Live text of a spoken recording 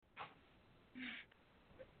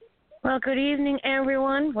Well, good evening,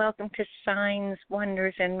 everyone. Welcome to Signs,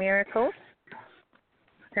 Wonders, and Miracles.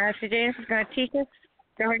 Pastor James is going to teach us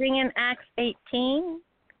starting in Acts 18.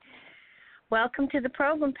 Welcome to the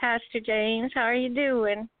program, Pastor James. How are you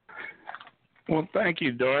doing? Well, thank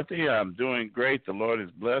you, Dorothy. I'm doing great. The Lord is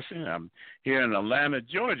blessing. I'm here in Atlanta,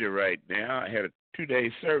 Georgia right now. I had a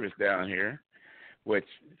 2-day service down here, which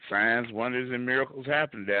signs, wonders, and miracles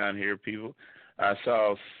happen down here, people. I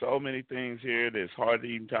saw so many things here that it's hard to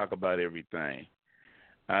even talk about everything.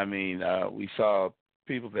 I mean, we saw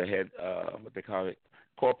people that had what they call it,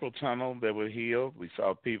 corporal tunnel that were healed. We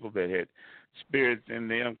saw people that had spirits in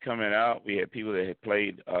them coming out. We had people that had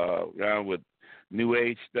played around with New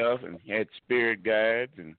Age stuff and had spirit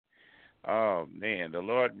guides. And, oh, man, the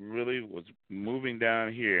Lord really was moving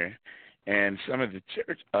down here. And some of the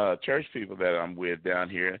church people that I'm with down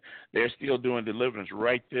here, they're still doing deliverance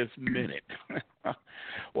right this minute.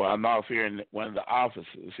 Well, I'm off here in one of the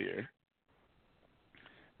offices here.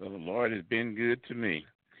 So the Lord has been good to me.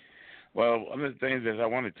 Well, one of the things that I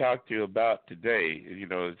want to talk to you about today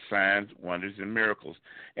is, signs, wonders, and miracles.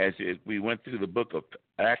 As we went through the book of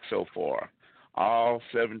Acts so far, all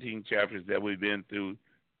 17 chapters that we've been through,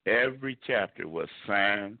 every chapter was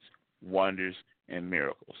signs, wonders, and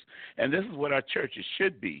miracles. And this is what our churches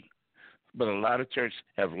should be. But a lot of churches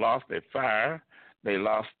have lost their fire. They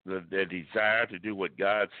lost their desire to do what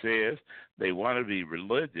God says. They want to be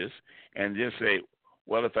religious and just say,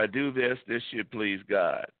 well, if I do this, this should please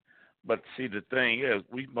God. But see, the thing is,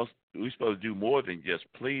 we're supposed to do more than just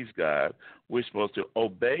please God. We're supposed to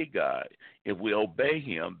obey God. If we obey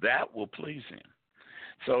Him, that will please Him.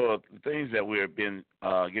 So the things that we've been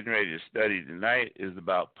getting ready to study tonight is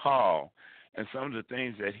about Paul and some of the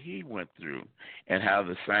things that he went through and how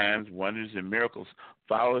the signs, wonders, and miracles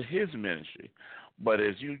followed his ministry. But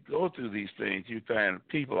as you go through these things, you find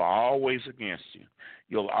people are always against you.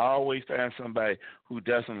 You'll always find somebody who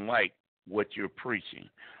doesn't like what you're preaching.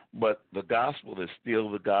 But the gospel is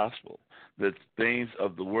still the gospel. The things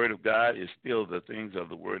of the Word of God is still the things of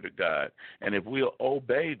the Word of God. And if we'll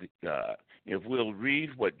obey God, if we'll read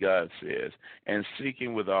what God says and seek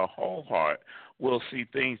Him with our whole heart, we'll see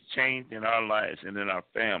things change in our lives and in our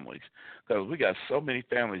families. Because we got so many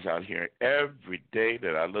families out here. Every day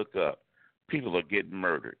that I look up, people are getting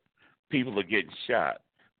murdered. People are getting shot.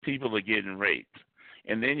 People are getting raped.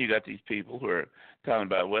 And then you got these people who are talking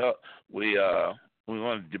about, well, we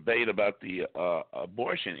want to debate about the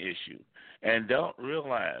abortion issue, and don't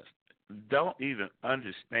realize, don't even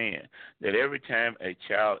understand that every time a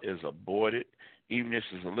child is aborted, even if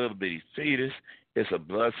it's a little bitty fetus, it's a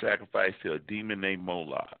blood sacrifice to a demon named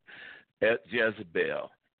Moloch,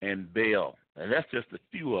 Jezebel, and Baal. And that's just a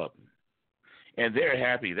few of them. And they're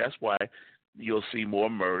happy. That's why you'll see more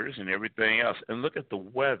murders and everything else. And look at the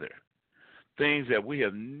weather. Things that we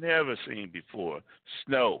have never seen before.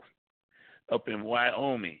 Snow up in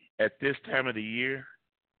Wyoming at this time of the year,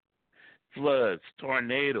 floods,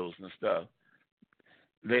 tornadoes, and stuff.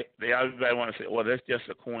 Everybody want to say, well, that's just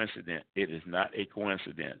a coincidence. It is not a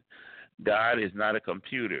coincidence. God is not a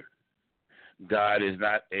computer. God is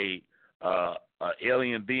not a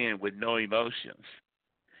alien being with no emotions.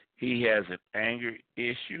 He has an anger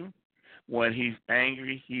issue. When he's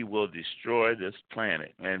angry, he will destroy this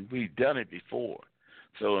planet. And we've done it before.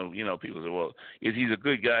 So, people say, well, if he's a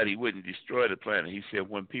good God, he wouldn't destroy the planet. He said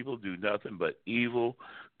when people do nothing but evil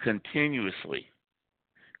continuously,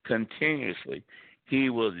 he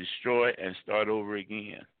will destroy and start over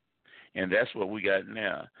again. And that's what we got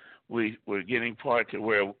now. We're getting part to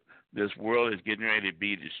where this world is getting ready to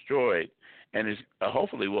be destroyed. And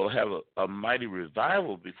hopefully we'll have a mighty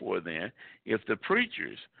revival before then if the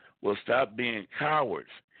preachers will stop being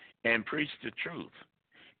cowards and preach the truth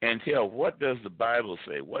and tell what does the Bible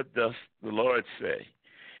say, what does the Lord say,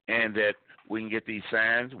 and that we can get these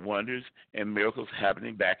signs, wonders, and miracles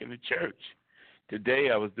happening back in the church. Today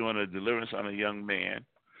I was doing a deliverance on a young man,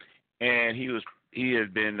 and he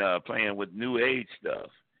had been playing with New Age stuff,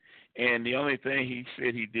 and the only thing he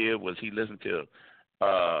said he did was he listened to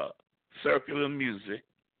circular music,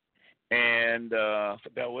 and I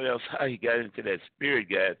forgot what else, how he got into that spirit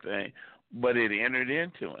guide thing, but it entered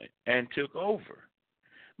into it and took over.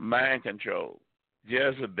 Mind control,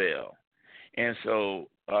 Jezebel. And so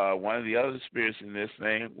one of the other spirits in this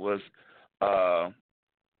thing was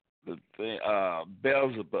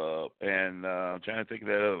Beelzebub, and I'm trying to think of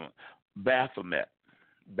that other one, Baphomet.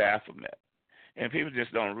 And people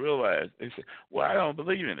just don't realize. They say, well, I don't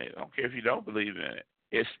believe in it. I don't care if you don't believe in it.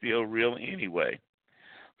 It's still real anyway.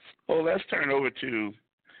 So let's turn over to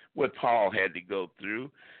what Paul had to go through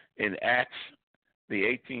in Acts, the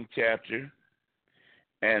 18th chapter,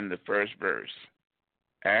 and the first verse.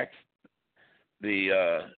 Acts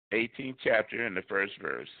the 18th chapter and the first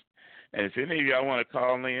verse. And if any of y'all want to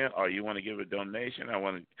call in or you want to give a donation, I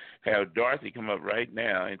want to have Dorothy come up right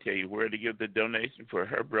now and tell you where to give the donation for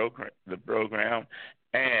her the program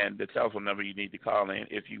and the telephone number you need to call in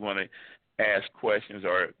if you want to ask questions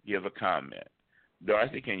or give a comment.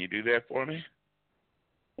 Dorothy, can you do that for me?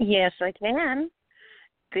 Yes, I can.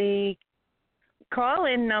 The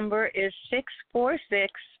call-in number is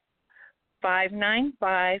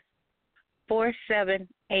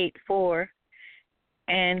 646-595-4784.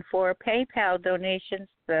 And for PayPal donations,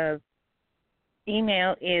 the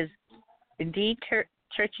email is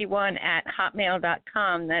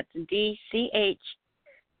dchurchy1@hotmail.com. That's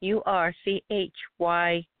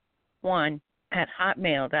DCHURCHY1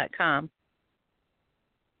 @hotmail.com.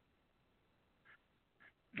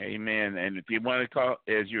 Amen. And if you want to call,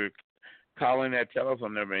 as you're calling that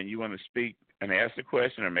telephone number and you want to speak and ask a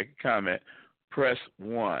question or make a comment, press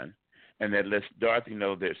 1. And that lets Dorothy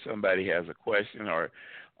know that somebody has a question or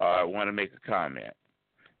want to make a comment.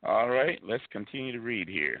 All right, let's continue to read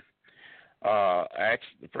here. Acts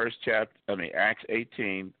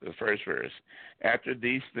 18, the first verse. After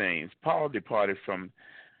these things, Paul departed from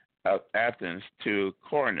Athens to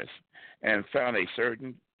Corinth and found a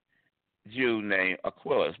certain Jew named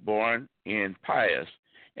Aquilus, born in Pius,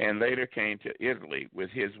 and later came to Italy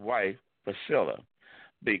with his wife Priscilla,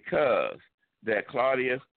 because that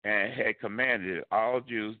Claudius had commanded all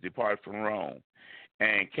Jews depart from Rome,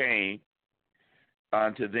 and came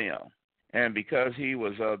unto them. And because he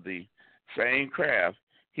was of the same craft,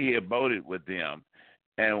 he abode with them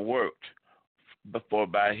and worked, for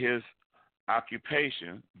by his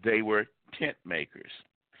occupation they were tent makers.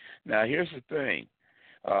 Now here's the thing.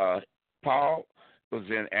 Paul was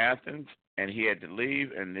in Athens, and he had to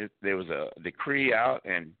leave, and there was a decree out,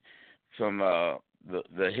 and from the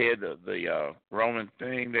head of the Roman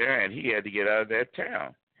thing there, and he had to get out of that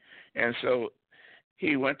town. And so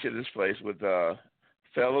he went to this place with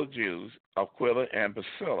fellow Jews, Aquila and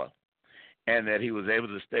Priscilla, and that he was able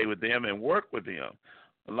to stay with them and work with them.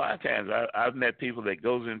 A lot of times I've met people that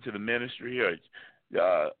goes into the ministry, or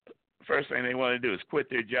first thing they want to do is quit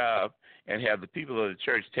their job and have the people of the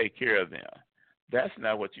church take care of them. That's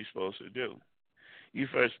not what you're supposed to do.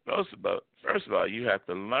 First of all, you have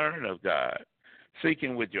to learn of God,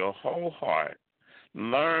 seeking with your whole heart.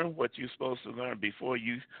 Learn what you're supposed to learn before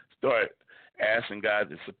you start asking God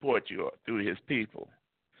to support you through his people.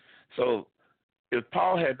 So if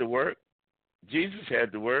Paul had to work, Jesus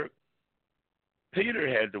had to work, Peter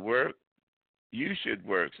had to work, you should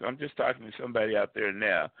work. So I'm just talking to somebody out there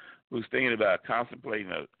now who's thinking about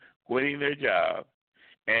contemplating of quitting their job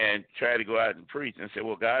and try to go out and preach and say,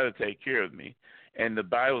 well, God will take care of me. And the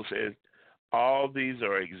Bible says all these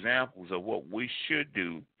are examples of what we should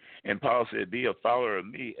do. And Paul said, be a follower of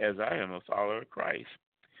me as I am a follower of Christ.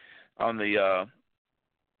 On in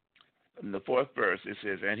the fourth verse, it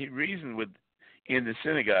says, and he reasoned in the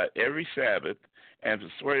synagogue every Sabbath and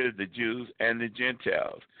persuaded the Jews and the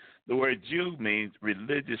Gentiles. The word Jew means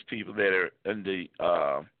religious people that are in the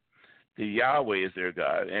Yahweh is their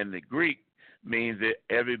God, and the Greek means that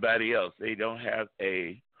everybody else, they don't have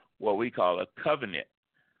what we call a covenant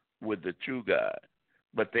with the true God,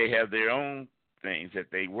 but they have their own things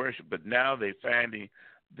that they worship. But now they're finding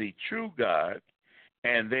the true God,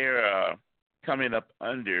 and they're coming up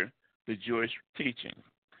under the Jewish teaching.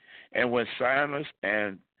 And when Silas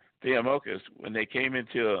and Theophilus, when they came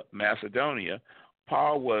into Macedonia,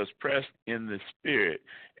 Paul was pressed in the spirit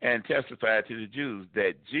and testified to the Jews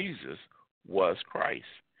that Jesus was Christ.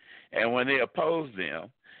 And when they opposed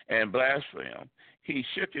them and blasphemed, he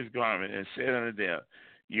shook his garment and said unto them,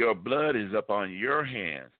 your blood is upon your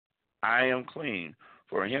hands. I am clean.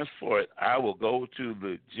 For henceforth I will go to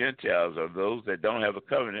the Gentiles, or those that don't have a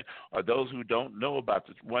covenant, or those who don't know about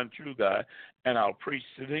the one true God, and I'll preach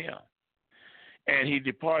to them. And he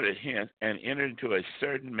departed hence and entered into a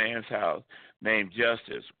certain man's house named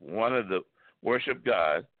Justus, one of the worship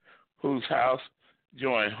God, whose house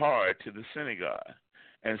joined hard to the synagogue.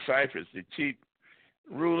 And Cyprus, the chief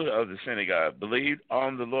ruler of the synagogue, believed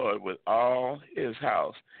on the Lord with all his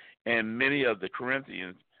house. And many of the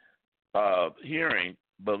Corinthians, hearing,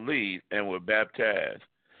 believed and were baptized.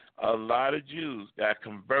 A lot of Jews got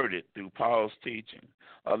converted through Paul's teaching.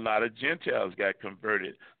 A lot of Gentiles got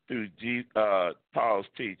converted through Paul's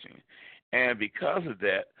teaching. And because of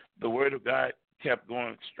that, the word of God kept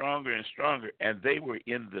going stronger and stronger, and they were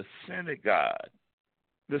in the synagogue.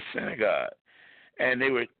 The synagogue. And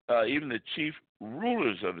they were, even the chief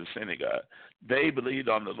rulers of the synagogue, they believed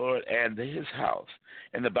on the Lord and his house.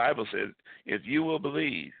 And the Bible says, if you will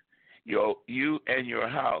believe, you and your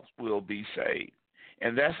house will be saved.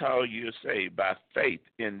 And that's how you're saved, by faith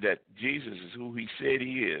in that Jesus is who he said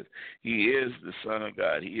he is. He is the Son of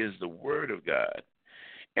God. He is the Word of God.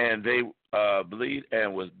 And they believed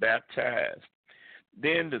and was baptized.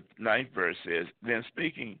 Then the ninth verse says, then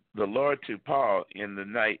speaking the Lord to Paul in the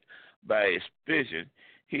night by his vision,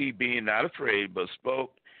 he being not afraid, but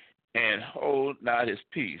spoke, and hold not his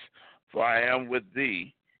peace, for I am with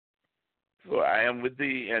thee. For I am with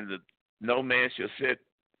thee, and no man shall sit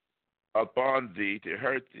upon thee to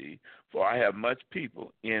hurt thee, for I have much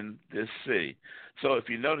people in this city. So if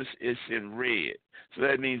you notice, it's in red. So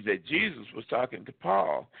that means that Jesus was talking to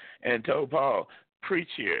Paul and told Paul, preach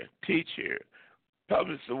here, teach here,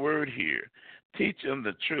 publish the word here, teach them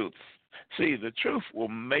the truth. See, the truth will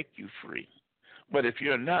make you free. But if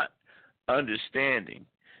you're not understanding,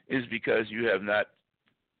 it's because you have not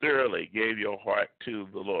thoroughly gave your heart to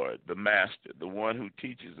the Lord, the Master, the one who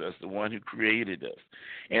teaches us, the one who created us.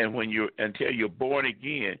 And until you're born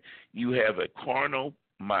again, you have a carnal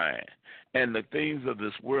mind. And the things of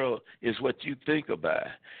this world is what you think about.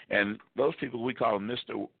 And those people, we call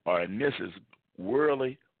Mr. or Mrs.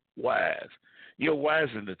 Worldly Wise. You're wise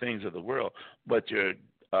in the things of the world, but you're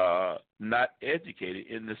not educated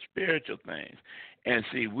in the spiritual things. And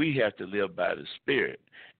see, we have to live by the Spirit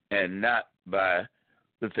and not by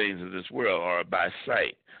the things of this world or by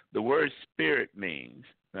sight. The word spirit means,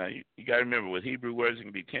 now you got to remember, with Hebrew words, it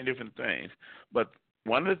can be 10 different things, but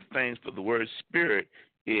one of the things for the word spirit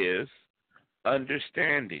is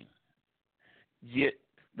understanding. Get,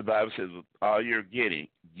 the Bible says, with all you're getting,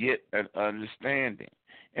 get an understanding.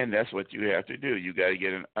 And that's what you have to do. You got to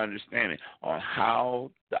get an understanding on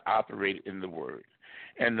how to operate in the word.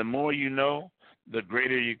 And the more you know, the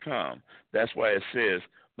greater you come. That's why it says,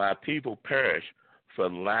 my people perish for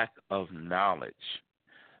lack of knowledge.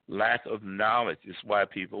 Lack of knowledge is why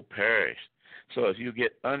people perish. So if you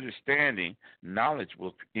get understanding, knowledge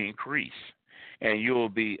will increase, and you will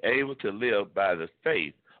be able to live by the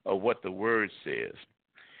faith of what the word says.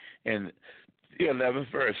 And the 11th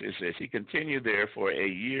verse, it says, he continued there for a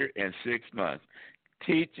year and 6 months,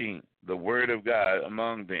 teaching the word of God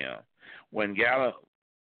among them. When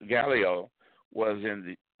Gallio was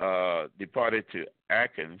departed to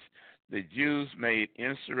Athens, the Jews made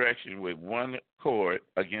insurrection with one accord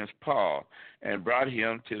against Paul and brought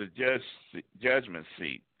him to the judgment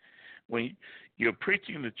seat. When you're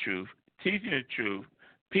preaching the truth, teaching the truth,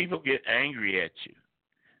 people get angry at you.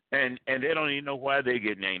 And they don't even know why they're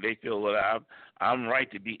getting angry. They feel, well, I'm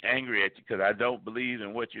right to be angry at you because I don't believe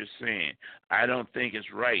in what you're saying. I don't think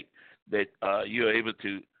it's right that you're able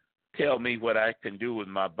to tell me what I can do with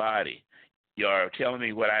my body. You're telling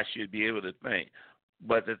me what I should be able to think.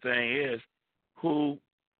 But the thing is, who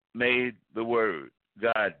made the word?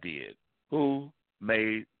 God did. Who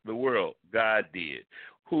made the world? God did.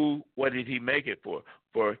 What did he make it for?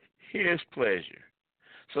 For his pleasure.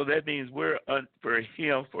 So that means we're for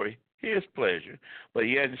him, for his pleasure. But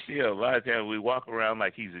yet and still, a lot of times we walk around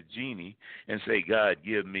like he's a genie and say, God,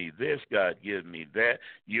 give me this. God, give me that.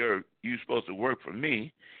 You're supposed to work for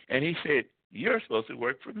me. And he said, you're supposed to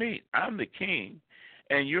work for me. I'm the king,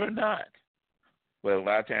 and you're not. Well, a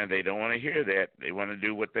lot of times they don't want to hear that. They want to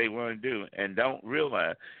do what they want to do and don't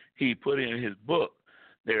realize he put in his book,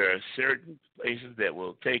 there are certain places that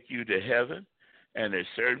will take you to heaven, and there's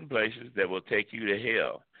certain places that will take you to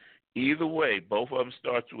hell. Either way, both of them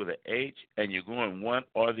starts with an H, and you're going one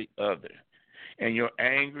or the other. And you're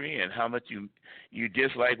angry, and how much you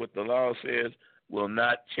dislike what the law says will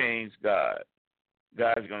not change God.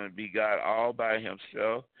 God's going to be God all by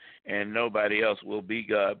himself, and nobody else will be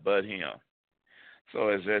God but him. So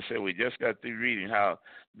as I said, we just got through reading how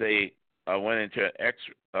they went into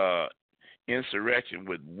insurrection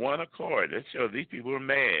with one accord. That shows these people were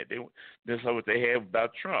mad. This is what they had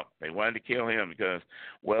about Trump. They wanted to kill him because,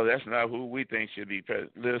 well, that's not who we think should be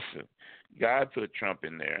president. Listen, God put Trump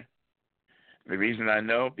in there. The reason I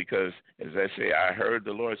know, because, as I say, I heard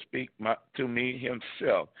the Lord speak to me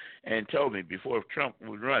himself and told me before Trump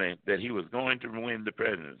was running that he was going to win the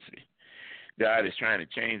presidency. God is trying to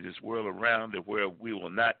change this world around to where we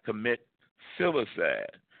will not commit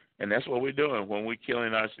suicide. And that's what we're doing. When we're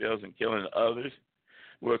killing ourselves and killing others,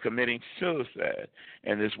 we're committing suicide.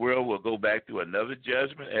 And this world will go back to another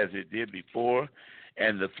judgment as it did before,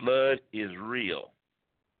 and the flood is real.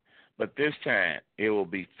 But this time, it will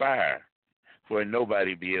be fire where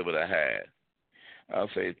nobody be able to hide. I'll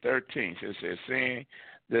say 13. It says, saying,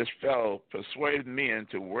 this fellow persuaded men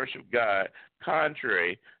to worship God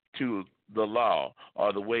contrary to the law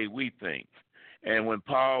or the way we think. And when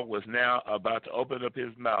Paul was now about to open up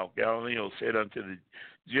his mouth, Galileo said unto the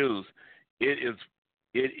Jews, it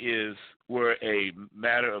is were a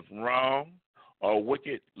matter of wrong or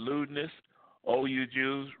wicked lewdness, O you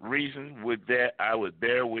Jews, reason with that I would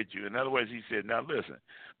bear with you. In other words, he said, now listen,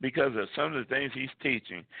 because of some of the things he's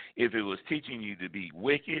teaching, if it was teaching you to be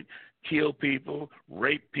wicked, kill people,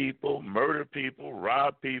 rape people, murder people,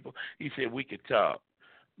 rob people, he said we could talk.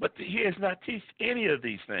 But he has not taught any of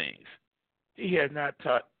these things. He has not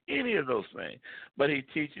taught any of those things. But he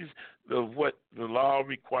teaches what the law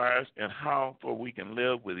requires and how for we can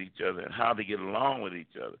live with each other and how to get along with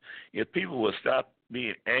each other. If people will stop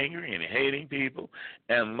being angry and hating people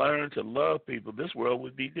and learn to love people, this world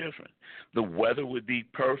would be different. The weather would be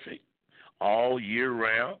perfect all year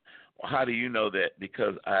round. How do you know that?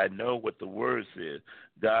 Because I know what the word says.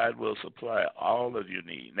 God will supply all of your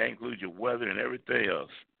needs. That includes your weather and everything else.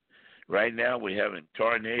 Right now we're having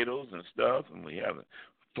tornadoes and stuff, and we're having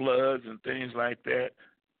floods and things like that.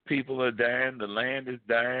 People are dying. The land is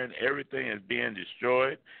dying. Everything is being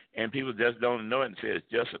destroyed, and people just don't know it and say it's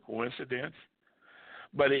just a coincidence.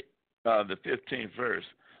 But the 15th verse,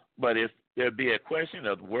 but if there be a question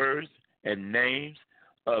of words and names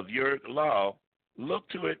of your law, look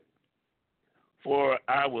to it, for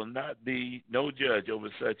I will not be no judge over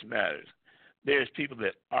such matters. There's people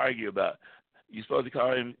that argue about, you're supposed to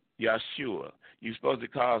call him Yeshua. You're supposed to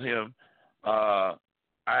call him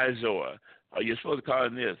Izor. Or you're supposed to call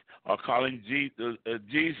him this, or call him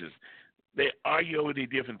Jesus. They argue over these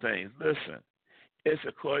different things. Listen, it's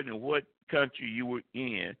according to what country you were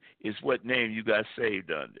in, is what name you got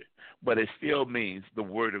saved under. But it still means the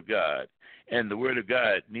Word of God. And the Word of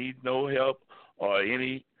God needs no help or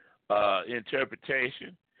any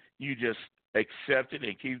interpretation. You just accept it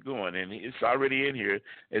and keep going. And it's already in here.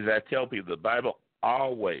 As I tell people, the Bible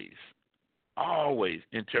always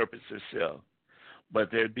interprets itself. But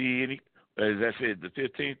there be any, as I said, the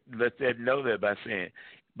 15th, let that know that by saying,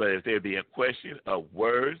 but if there be a question of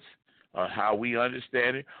words or how we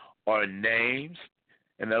understand it, or names.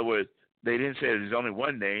 In other words, they didn't say there's only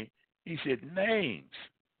one name. He said names.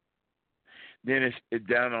 Then it's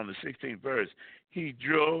down on the 16th verse. He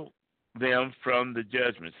drove them from the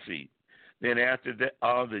judgment seat. Then after that,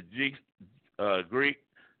 all the Greek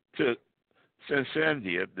took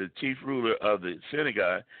Sensendia, the chief ruler of the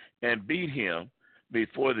synagogue, and beat him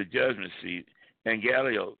before the judgment seat. And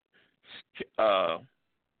Gallio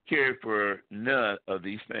cared for none of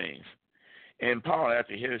these things. And Paul,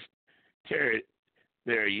 after his tarried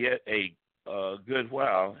there yet a good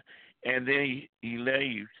while, and then he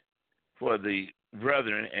left for the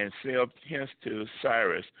brethren and sailed hence to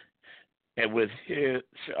Cyrus, and with his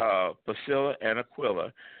Priscilla and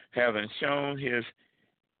Aquila, having shown his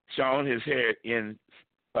head in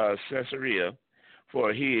Caesarea,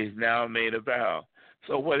 for he is now made a vow.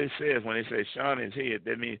 So what it says when it says shone his head,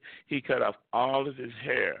 that means he cut off all of his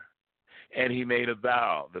hair. And he made a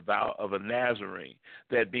vow, the vow of a Nazarene.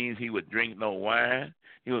 That means he would drink no wine,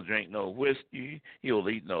 he will drink no whiskey, he will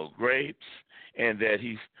eat no grapes, and that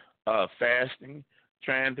he's fasting,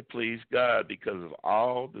 trying to please God because of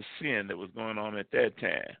all the sin that was going on at that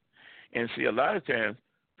time. And see, a lot of times,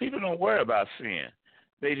 people don't worry about sin.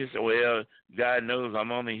 They just say, well, God knows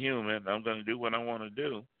I'm only human, I'm going to do what I want to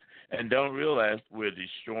do, and don't realize we're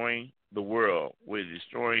destroying the world. We're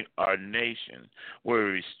destroying our nation.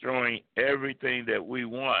 We're destroying everything that we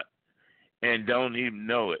want and don't even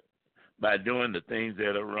know it by doing the things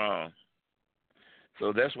that are wrong.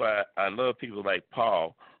 So that's why I love people like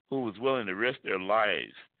Paul, who was willing to risk their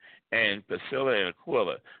lives, and Priscilla and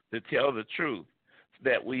Aquila, to tell the truth,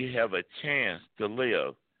 that we have a chance to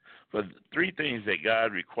live. For three things that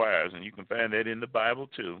God requires, and you can find that in the Bible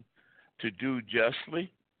too: to do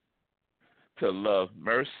justly, to love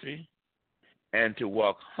mercy, and to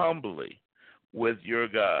walk humbly with your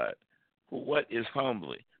God. What is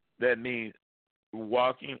humbly? That means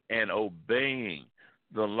walking and obeying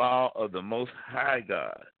the law of the Most High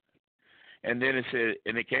God. And then it said,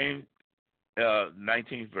 and it came,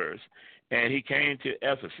 19th verse, and he came to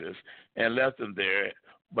Ephesus and left them there,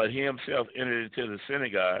 but he himself entered into the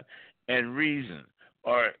synagogue and reasoned,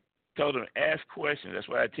 or told them, ask questions. That's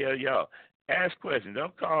why I tell y'all, ask questions.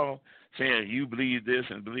 Don't call saying you believe this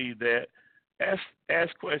and believe that.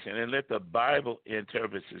 Ask questions and let the Bible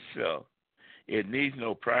interpret itself. It needs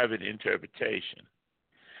no private interpretation.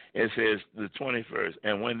 It says, the 21st,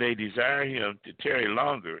 and when they desire him to tarry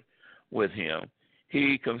longer with him,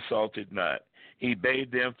 he consulted not. He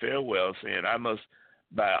bade them farewell, saying, I must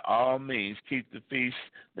by all means keep the feast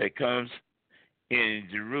that comes in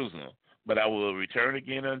Jerusalem, but I will return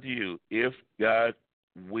again unto you, if God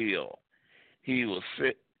will. He will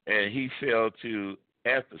sit, and he sailed to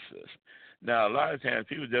Ephesus. Now, a lot of times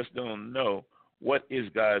people just don't know what is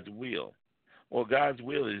God's will. Well, God's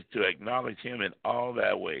will is to acknowledge him in all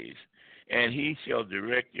thy ways, and he shall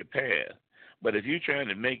direct your path. But if you're trying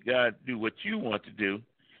to make God do what you want to do,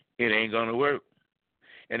 it ain't going to work.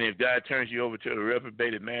 And if God turns you over to a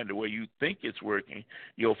reprobated man the way you think it's working,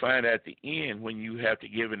 you'll find at the end when you have to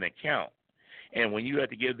give an account. And when you have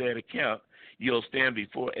to give that account, you'll stand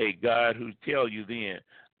before a God who tell you then,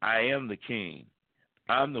 I am the king.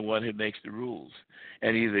 I'm the one who makes the rules.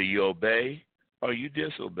 And either you obey or you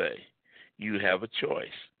disobey. You have a choice.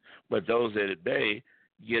 But those that obey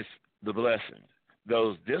gets the blessing.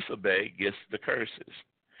 Those disobey gets the curses.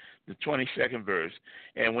 The 22nd verse,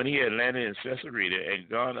 and when he had landed in Caesarea and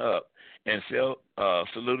gone up and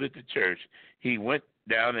saluted the church, he went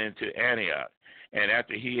down into Antioch. And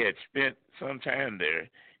after he had spent some time there,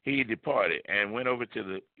 he departed and went over to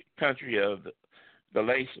the country of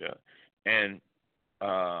Galatia and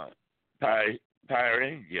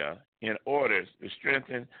Phrygia in order to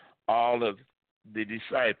strengthen all of the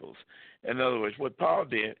disciples. In other words, what Paul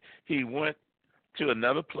did, he went to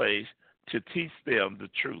another place to teach them the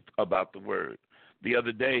truth about the word. The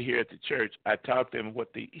other day here at the church, I taught them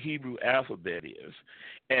what the Hebrew alphabet is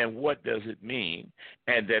and what does it mean,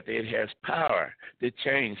 and that it has power to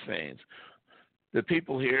change things. The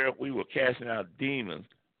people here, we were casting out demons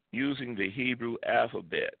using the Hebrew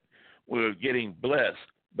alphabet. We were getting blessed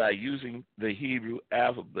by using the Hebrew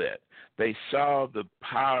alphabet. They saw the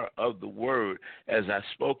power of the word as I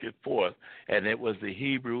spoke it forth, and it was the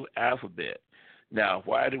Hebrew alphabet. Now,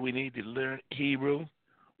 why do we need to learn Hebrew?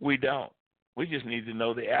 We don't. We just need to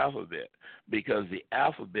know the alphabet, because the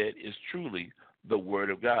alphabet is truly the Word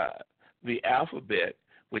of God. The alphabet,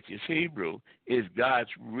 which is Hebrew, is God's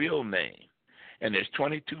real name. And there's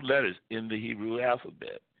 22 letters in the Hebrew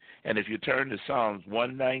alphabet. And if you turn to Psalms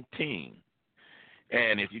 119,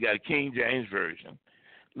 and if you got a King James Version,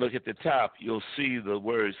 look at the top, you'll see the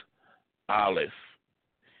words Aleph.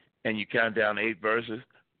 And you count down 8 verses,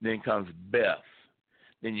 then comes Beth.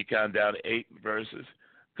 Then you count down 8 verses,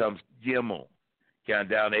 comes Gimel. Count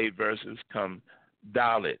down 8 verses, comes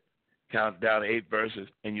Dalet. Count down 8 verses,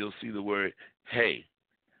 and you'll see the word Hey.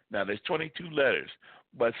 Now, there's 22 letters.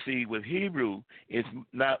 But see, with Hebrew, it's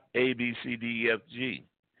not A, B, C, D, E, F, G.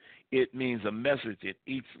 It means a message in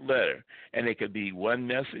each letter, and it could be one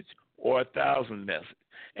message or 1,000 messages.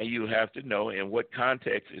 And you have to know in what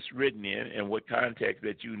context it's written in and what context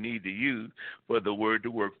that you need to use for the word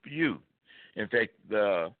to work for you. In fact,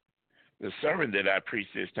 the sermon that I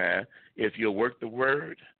preached this time, if you'll work the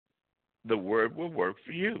word will work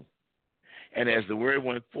for you. And as the word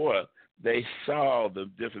went forth, they saw the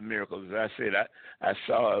different miracles. As I said, I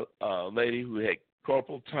saw a lady who had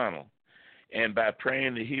carpal tunnel, and by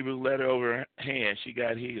praying the Hebrew letter over her hand, she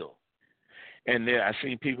got healed. And then I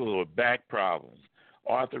seen people who had back problems,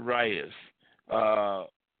 arthritis,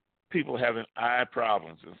 people having eye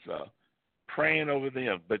problems and stuff, praying over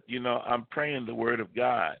them. But, I'm praying the word of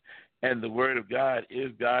God, and the word of God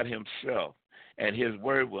is God himself. And his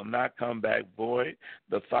word will not come back void.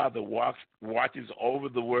 The Father watches over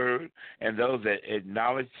the word, and those that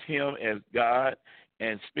acknowledge him as God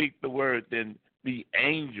and speak the word, then the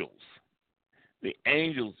angels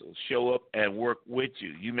will show up and work with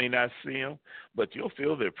you. You may not see them, but you'll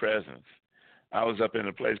feel their presence. I was up in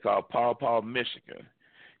a place called Paw Paw, Michigan,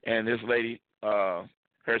 and this lady, her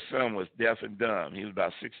son was deaf and dumb. He was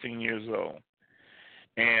about 16 years old.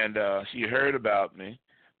 And she heard about me,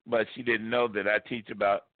 but she didn't know that I teach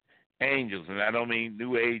about angels, and I don't mean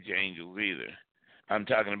New Age angels either. I'm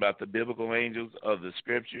talking about the biblical angels of the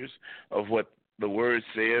scriptures, of what the word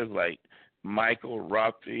says, like Michael,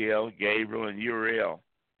 Raphael, Gabriel, and Uriel.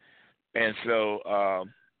 And so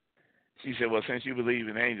she said, well, since you believe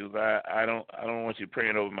in angels, I don't want you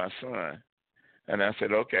praying over my son. And I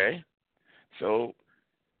said, okay. So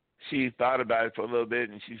she thought about it for a little bit,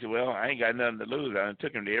 and she said, well, I ain't got nothing to lose. I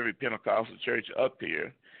took him to every Pentecostal church up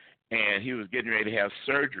here, and he was getting ready to have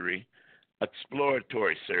surgery,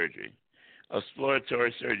 exploratory surgery.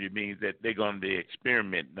 Exploratory surgery means that they're going to be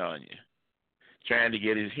experimenting on you, trying to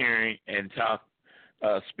get his hearing and talk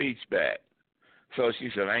speech back. So she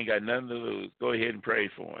said, I ain't got nothing to lose. Go ahead and pray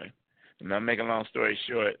for him. And I'm making a long story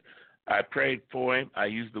short. I prayed for him. I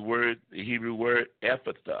used the Hebrew word,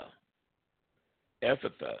 Ephphatha,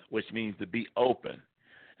 which means to be open.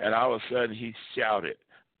 And all of a sudden he shouted,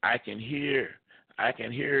 I can hear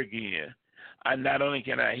again. Not only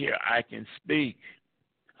can I hear, I can speak.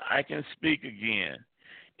 I can speak again.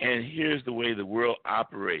 And here's the way the world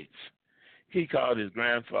operates. He called his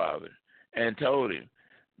grandfather and told him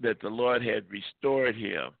that the Lord had restored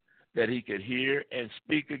him, that he could hear and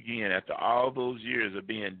speak again after all those years of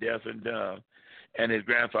being deaf and dumb. And his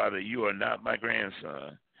grandfather, you are not my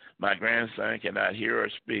grandson. My grandson cannot hear or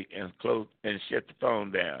speak, and shut the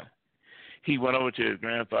phone down. He went over to his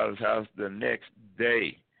grandfather's house the next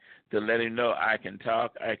day to let him know, I can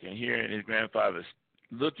talk, I can hear, and his grandfather's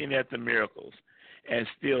looking at the miracles and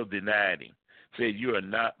still denied him. Said, you are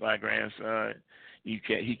not my grandson. He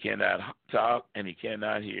cannot talk and he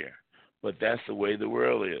cannot hear. But that's the way the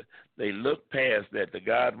world is. They look past that. The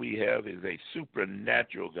God we have is a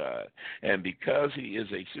supernatural God. And because he is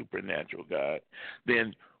a supernatural God,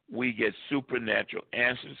 then we get supernatural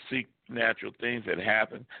answers, supernatural things that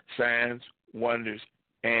happen, signs, wonders,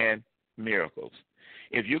 and miracles.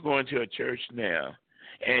 If you're going to a church now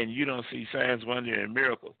and you don't see signs, wonders, and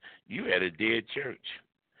miracles, you at a dead church.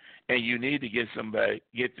 And you need to get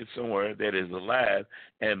to somewhere that is alive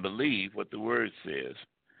and believe what the word says.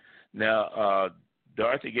 Now,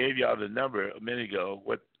 Dorothy gave y'all the number a minute ago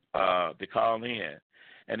to call in.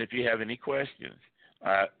 And if you have any questions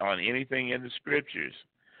on anything in the scriptures,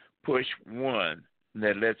 push 1. And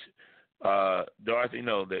that lets Dorothy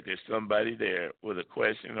know that there's somebody there with a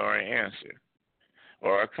question or an answer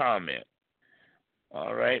or a comment.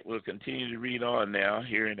 All right, we'll continue to read on now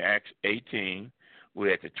here in Acts 18.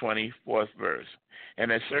 We're at the 24th verse.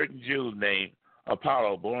 And a certain Jew named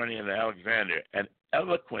Apollo, born in Alexandria, an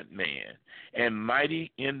eloquent man and mighty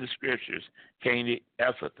in the scriptures, came to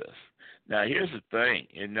Ephesus. Now, here's the thing.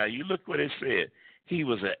 And now you look what it said. He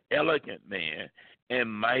was an eloquent man and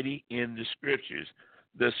mighty in the scriptures.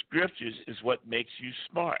 The scriptures is what makes you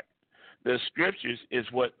smart. The scriptures is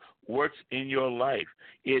what works in your life.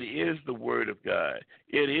 It is the word of God.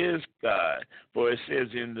 It is God. For it says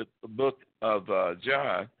in the book of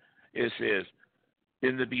John, it says,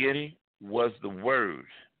 in the beginning was the Word,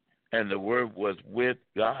 and the Word was with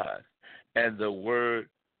God, and the Word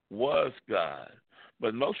was God.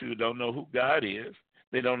 But most people don't know who God is.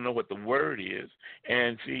 They don't know what the Word is.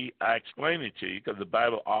 And see, I explain it to you because the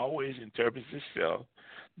Bible always interprets itself.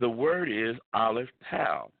 The Word is Aleph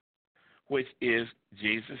Tau, which is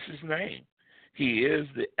Jesus' name. He is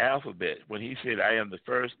the alphabet. When he said, I am the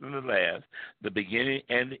first and the last, the beginning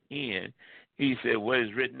and the end, he said, what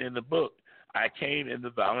is written in the book? I came in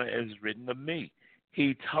the volume as written of me.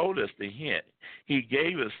 He told us the hint. He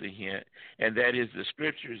gave us the hint, and that is the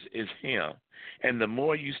scriptures is him. And the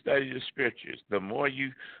more you study the scriptures, the more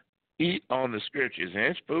you eat on the scriptures, and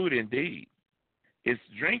it's food indeed. It's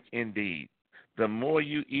drink indeed. The more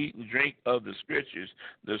you eat and drink of the scriptures,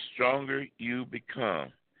 the stronger you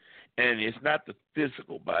become. And it's not the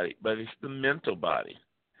physical body, but it's the mental body.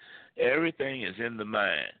 Everything is in the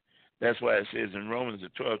mind. That's why it says in Romans,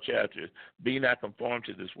 the 12th chapter, be not conformed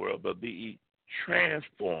to this world, but be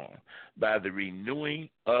transformed by the renewing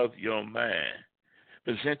of your mind.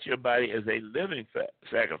 Present your body as a living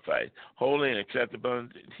sacrifice, holy and acceptable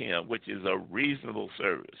unto him, which is a reasonable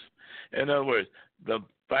service. In other words, the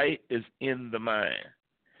fight is in the mind.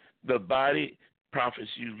 The body profits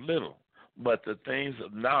you little, but the things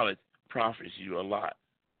of knowledge profits you a lot.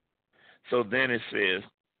 So then it says,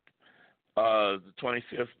 the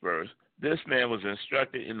 25th verse, this man was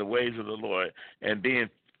instructed in the ways of the Lord, and being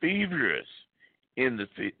feverish in the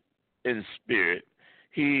spirit,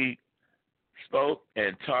 he spoke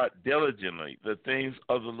and taught diligently the things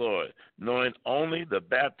of the Lord, knowing only the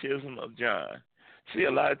baptism of John. See,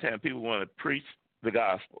 a lot of times people want to preach the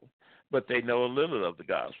gospel, but they know a little of the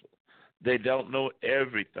gospel. They don't know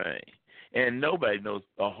everything. And nobody knows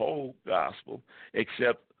the whole gospel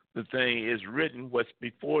except the thing is written what's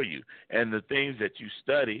before you. And the things that you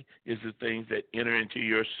study is the things that enter into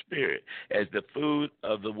your spirit. As the food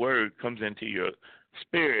of the word comes into your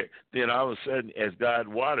spirit, then all of a sudden, as God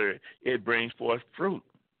waters it brings forth fruit.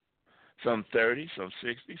 Some 30, some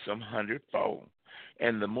 60, some 100-fold.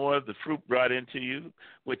 And the more of the fruit brought into you,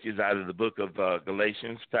 which is out of the book of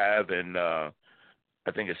Galatians 5 and I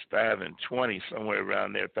think it's 5 and 20, somewhere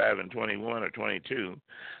around there, 5 and 21 or 22,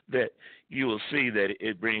 that you will see that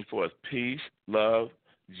it brings forth peace, love,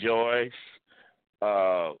 joy,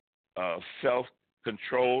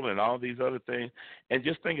 self-control, and all these other things. And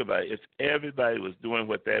just think about it. If everybody was doing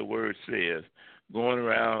what that word says, going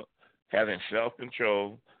around having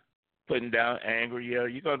self-control, putting down anger, yeah,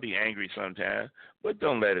 you're going to be angry sometimes, but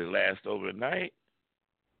don't let it last overnight.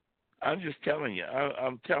 I'm just telling you.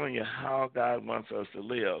 I'm telling you how God wants us to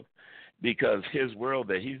live, because his world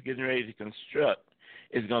that he's getting ready to construct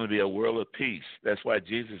is going to be a world of peace. That's why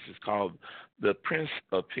Jesus is called the Prince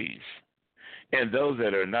of Peace. And those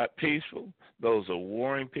that are not peaceful, those are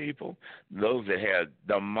warring people, those that have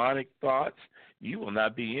demonic thoughts, you will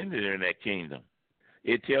not be in there in that kingdom.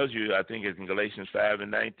 It tells you, I think it's in Galatians 5 and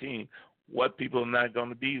 19, what people are not going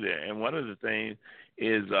to be there. And one of the things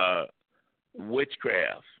is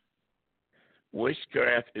witchcraft.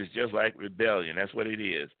 Witchcraft is just like rebellion. That's what it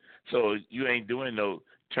is. So you ain't doing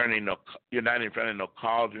you're not in front of no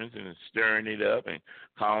cauldrons and stirring it up and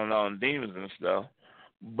calling on demons and stuff,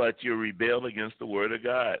 but you rebel against the word of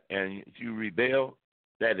God. And if you rebel,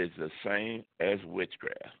 that is the same as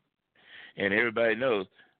witchcraft. And everybody knows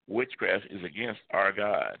witchcraft is against our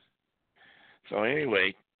God. So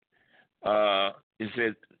anyway, it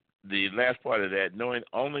said the last part of that, knowing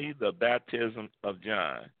only the baptism of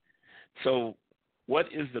John. So what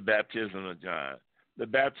is the baptism of John? The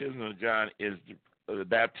baptism of John is the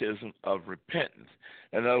baptism of repentance.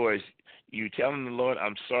 In other words, you telling the Lord,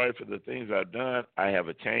 I'm sorry for the things I've done. I have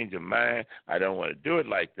a change of mind. I don't want to do it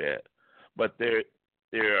like that. But there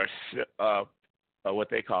are what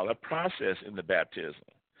they call a process in the baptism.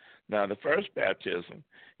 Now, the first baptism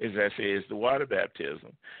is, as I say, is the water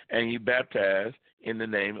baptism, and you baptize in the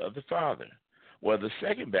name of the Father. Well, the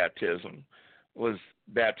second baptism was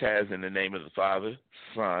baptized in the name of the Father,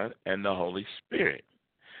 Son, and the Holy Spirit.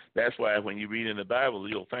 That's why when you read in the Bible,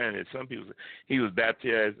 you'll find that some people say he was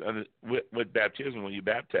baptized with baptism when you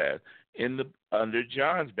baptize under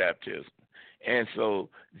John's baptism. And so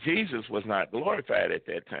Jesus was not glorified at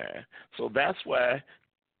that time. So that's why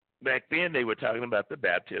back then they were talking about the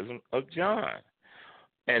baptism of John.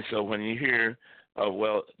 And so when you hear,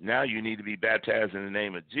 well, now you need to be baptized in the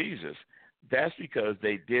name of Jesus, that's because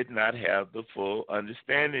they did not have the full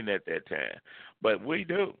understanding at that time. But we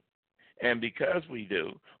do. And because we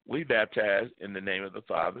do, we baptize in the name of the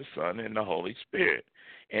Father, Son, and the Holy Spirit.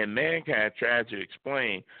 And mankind tried to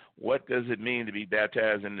explain what does it mean to be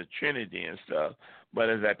baptized in the Trinity and stuff.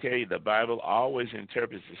 But as I tell you, the Bible always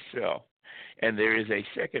interprets itself. And there is a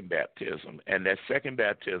second baptism, and that second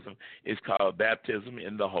baptism is called baptism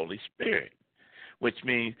in the Holy Spirit, which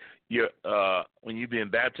means when you've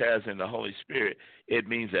been baptized in the Holy Spirit, it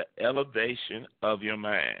means an elevation of your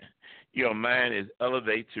mind. Your mind is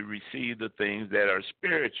elevated to receive the things that are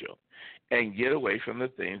spiritual and get away from the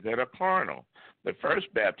things that are carnal. The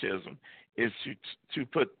first baptism is to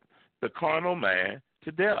put the carnal man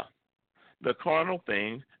to death, the carnal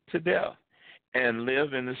things to death, and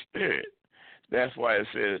live in the Spirit. That's why it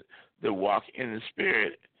says to walk in the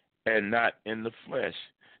Spirit and not in the flesh.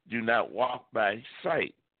 Do not walk by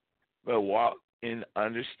sight, but walk in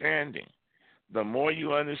understanding. The more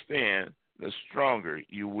you understand, the stronger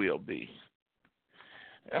you will be.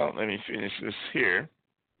 Now, let me finish this here.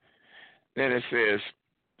 Then it says,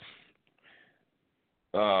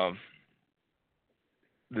 the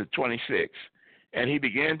 26th, and he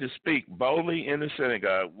began to speak boldly in the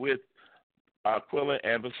synagogue with Aquila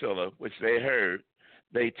and Priscilla, which they heard.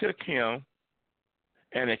 They took him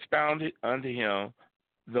and expounded unto him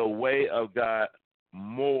the way of God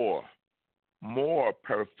more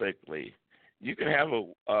perfectly. You can have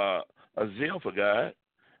a zeal for God,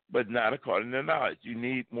 but not according to knowledge. You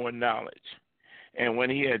need more knowledge. And when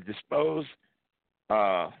he had disposed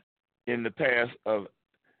in the pass of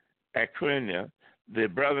Aquila, the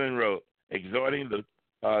brethren wrote, exhorting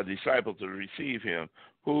the disciples to receive him,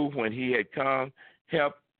 who, when he had come,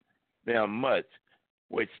 helped them much,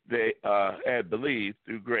 which they had believed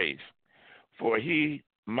through grace. For he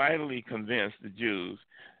mightily convinced the Jews,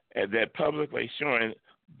 that publicly showing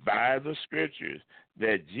by the Scriptures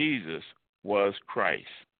that Jesus was Christ.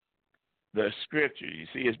 The Scripture, you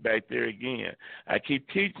see, it's back there again. I keep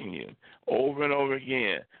teaching you over and over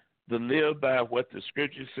again to live by what the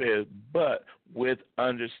Scripture says, but with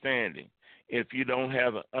understanding. If you don't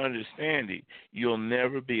have an understanding, you'll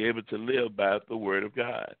never be able to live by the Word of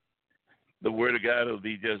God. The Word of God will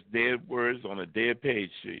be just dead words on a dead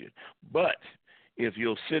page to you. But if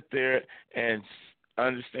you'll sit there and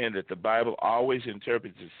understand that the Bible always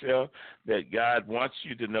interprets itself, that God wants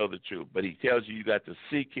you to know the truth, but he tells you got to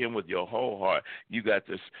seek him with your whole heart. You got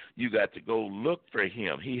to go look for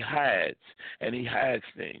him. He hides, and he hides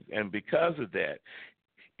things. And because of that,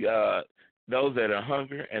 those that are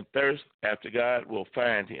hungry and thirst after God will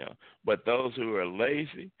find him. But those who are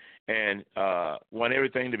lazy and want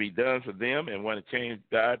everything to be done for them and want to change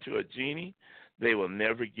God to a genie, they will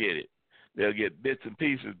never get it. They'll get bits and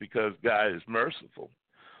pieces because God is merciful,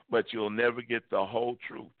 but you'll never get the whole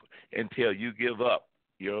truth until you give up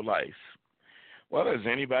your life. Well, has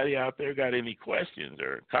anybody out there got any questions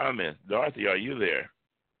or comments? Dorothy, are you there?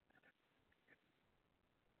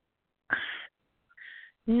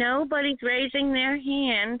 Nobody's raising their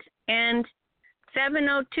hand, and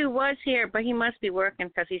 702 was here, but he must be working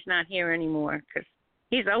because he's not here anymore, because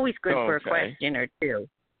he's always good for a question or two.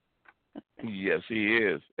 Yes, he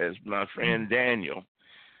is. As my friend Daniel,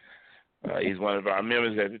 he's one of our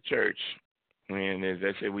members at the church. And as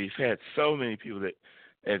I said, we've had so many people that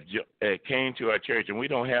came to our church, and we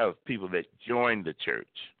don't have people that join the church.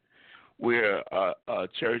 We're a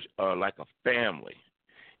church like a family,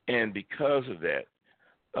 and because of that,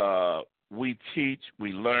 we teach,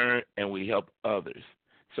 we learn, and we help others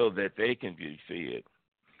so that they can be fed.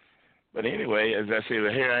 But anyway, as I say,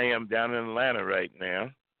 well, here I am down in Atlanta right now,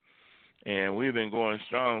 and we've been going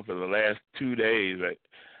strong for the last 2 days.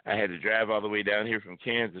 I had to drive all the way down here from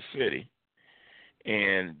Kansas City,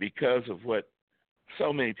 and because of what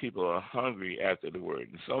so many people are hungry after the word,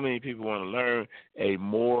 and so many people want to learn a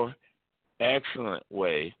more excellent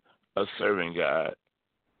way of serving God,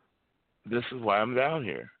 this is why I'm down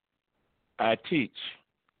here. I teach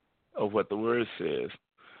of what the word says.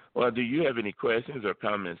 Well, do you have any questions or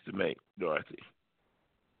comments to make, Dorothy?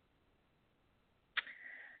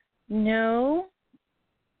 No.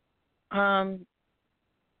 I'm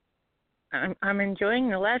enjoying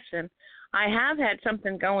the lesson. I have had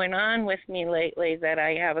something going on with me lately that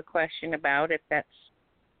I have a question about, if that's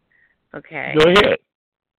okay. Go ahead.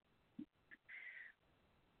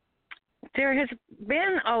 There has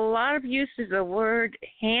been a lot of use of the word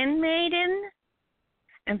handmaiden,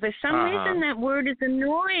 and for some reason that word is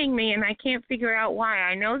annoying me, and I can't figure out why.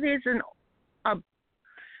 I know there's a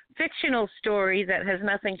fictional story that has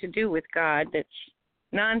nothing to do with God that's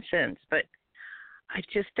nonsense, but I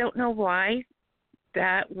just don't know why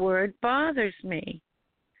that word bothers me.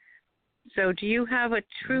 So do you have a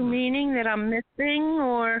true meaning that I'm missing,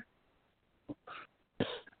 or?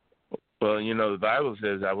 Well, the Bible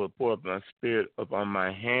says, I will pour up my spirit upon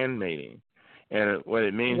my handmaiden. And what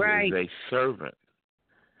it means is a servant.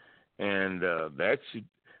 And that's,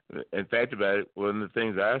 in fact, about it, one of the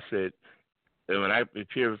things I said, that when I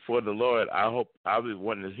appear before the Lord, I hope I'll be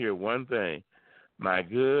wanting to hear one thing: my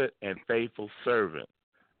good and faithful servant.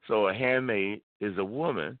 So a handmaid is a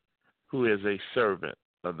woman who is a servant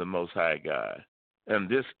of the Most High God. And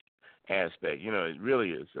this aspect, it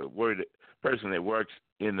really is a person that works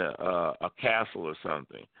in a castle or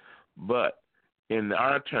something. But in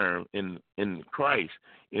our term, in Christ,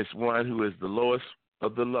 it's one who is the lowest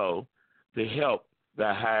of the low to help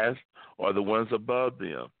the highest or the ones above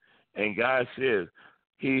them. And God says,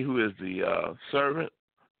 he who is the servant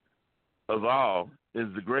of all is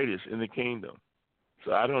the greatest in the kingdom.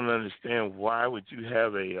 So I don't understand, why would you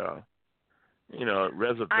have a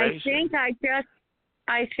reservation?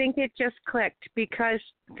 I think it just clicked because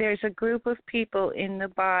there's a group of people in the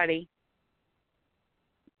body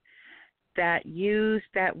that use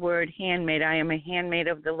that word handmaid. I am a handmaid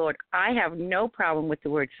of the Lord. I have no problem with the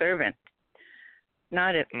word servant.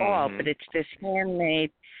 Not at all, but it's this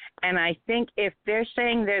handmaid. And I think if they're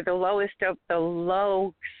saying they're the lowest of the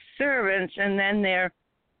low servants, and then they're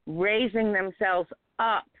raising themselves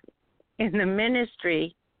up in the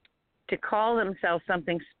ministry to call themselves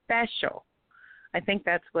something special, I think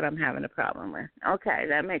that's what I'm having a problem with. Okay,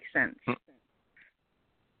 that makes sense.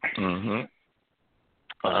 Mm-hmm.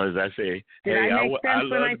 As I say, Did I make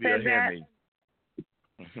sense when I said that?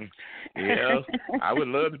 Yeah, I would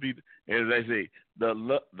love to be. As I say, the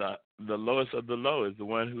lowest of the low is the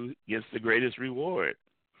one who gets the greatest reward.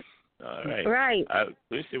 All right. Right. I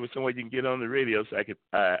wish there was some way you can get on the radio so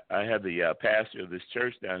I have the pastor of this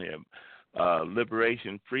church down here,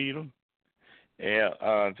 Liberation Freedom. And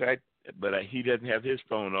in fact, but he doesn't have his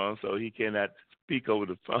phone on, so he cannot speak over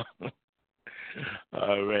the phone.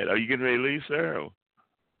 All right. Are you getting ready to leave, sir?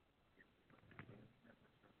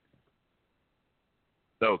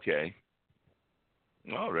 Okay.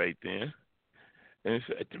 All right, then. And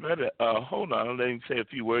hold on. Let him say a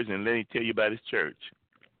few words and let him tell you about his church.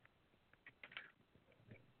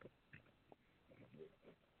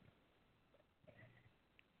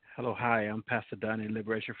 Hello, hi, I'm Pastor Donnie,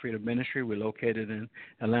 Liberation Freedom Ministry. We're located in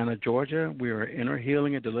Atlanta, Georgia. We are inner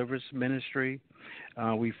healing and deliverance ministry.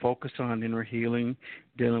 We focus on inner healing,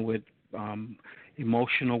 dealing with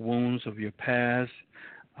emotional wounds of your past,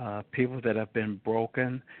 people that have been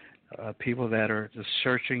broken, people that are just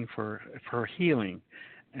searching for healing.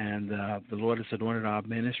 And the Lord has anointed our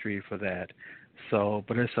ministry for that. So,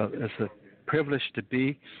 but it's a privilege to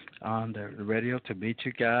be on the radio, to meet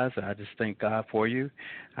you guys. I just thank God for you.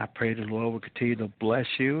 I pray the Lord will continue to bless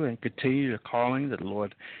you and continue the calling that the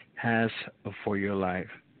Lord has for your life.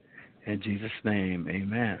 In Jesus' name,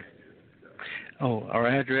 amen. Oh, our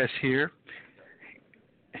address here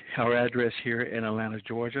in Atlanta,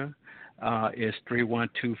 Georgia, is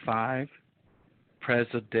 3125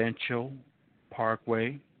 Presidential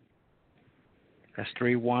Parkway. That's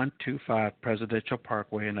 3125 Presidential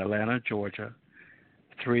Parkway in Atlanta, Georgia,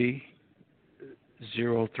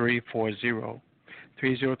 30340.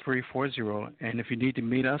 30340. And if you need to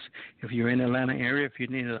meet us, if you're in the Atlanta area, if you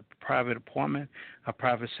need a private appointment, a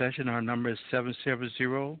private session, our number is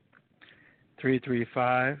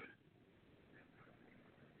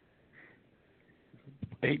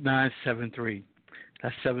 770-335-8973.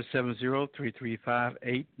 That's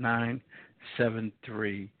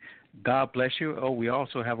 770-335-8973. God bless you. Oh, we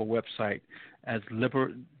also have a website as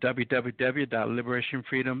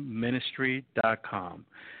www.liberationfreedomministry.com.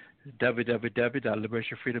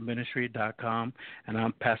 www.liberationfreedomministry.com. And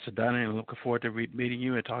I'm Pastor Donnie, and looking forward to meeting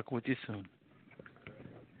you and talking with you soon.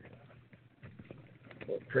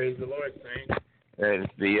 Well, praise the Lord, Saint. As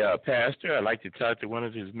the pastor, I'd like to talk to one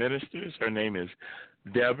of his ministers. Her name is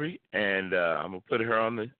Debbie, and I'm going to put her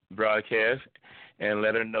on the broadcast and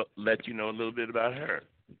let you know a little bit about her.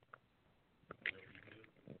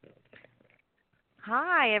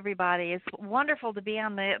 Hi, everybody. It's wonderful to be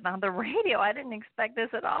on the radio. I didn't expect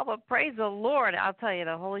this at all, but praise the Lord. I'll tell you,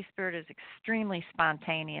 the Holy Spirit is extremely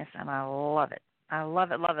spontaneous, and I love it. I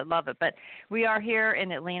love it, love it, love it. But we are here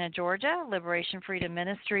in Atlanta, Georgia, Liberation Freedom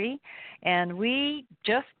Ministry, and we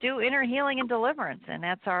just do inner healing and deliverance, and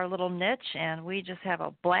that's our little niche, and we just have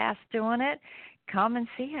a blast doing it. Come and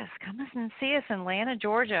see us. Come and see us in Atlanta,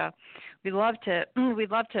 Georgia. We'd love to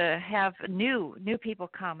have new people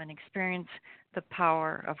come and experience the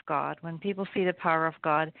power of God. When people see the power of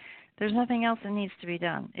God, there's nothing else that needs to be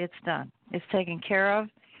done. It's done. It's taken care of.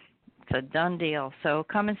 It's a done deal. So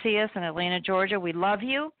come and see us in Atlanta, Georgia. We love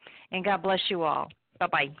you, and God bless you all.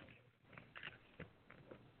 Bye-bye.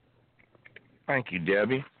 Thank you,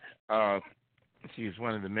 Debbie. She's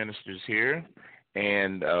one of the ministers here,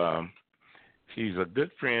 and she's a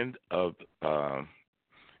good friend of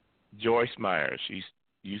Joyce Meyer. She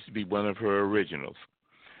used to be one of her originals.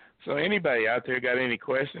 So anybody out there got any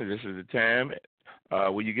questions, this is the time.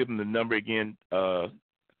 Will you give them the number again? The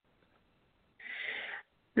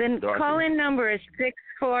call-in number is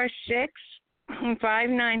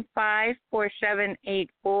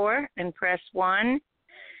 646-595-4784 and press 1.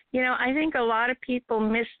 You know, I think a lot of people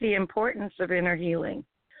miss the importance of inner healing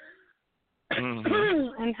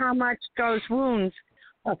and how much those wounds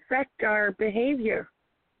affect our behavior.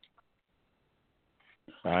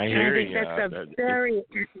 I hear you. I think that's a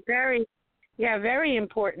very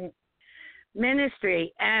important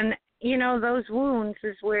ministry. And, you know, those wounds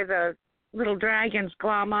is where the little dragons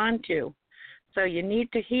glom onto. So you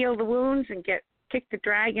need to heal the wounds and kick the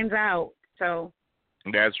dragons out. So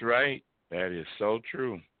that's right. That is so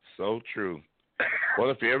true. So true.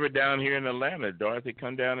 Well, if you're ever down here in Atlanta, Dorothy,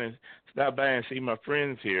 come down and stop by and see my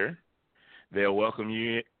friends here. They'll welcome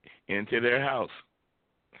you into their house.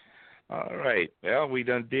 All right. Well, we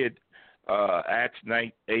done did Acts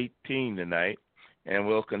 18 tonight, and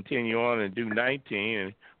we'll continue on and do 19. And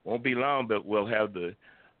it won't be long, but we'll have the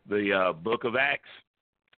book of Acts,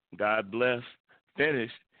 God bless,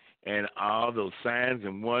 finished, and all those signs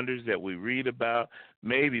and wonders that we read about.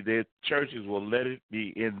 Maybe their churches will let it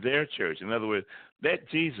be in their church. In other words, let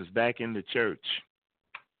Jesus back in the church.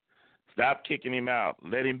 Stop kicking him out.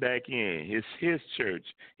 Let him back in. It's his church.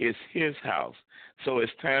 It's his house. So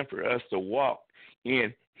it's time for us to walk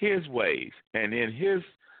in his ways and in his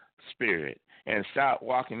spirit and stop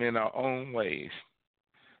walking in our own ways.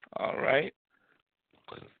 All right?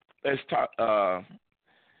 Let's talk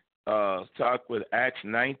with Acts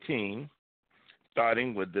 19,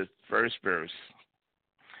 starting with the first verse.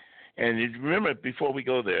 And you remember, before we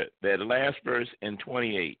go there, that last verse in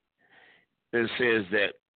 28, it says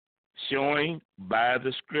that showing by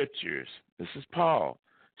the scriptures, this is Paul,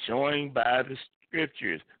 showing by the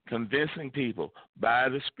scriptures, convincing people by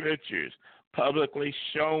the scriptures, publicly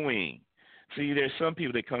showing. See, there's some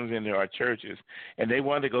people that comes into our churches, and they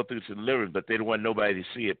want to go through some deliverance, but they don't want nobody to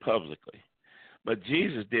see it publicly. But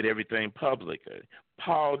Jesus did everything publicly.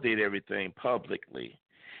 Paul did everything publicly.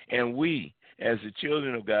 And we, as the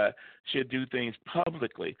children of God, should do things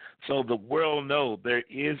publicly so the world knows there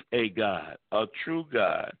is a God, a true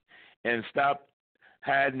God, and stop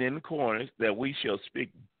hiding in the corners, that we shall speak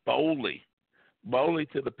boldly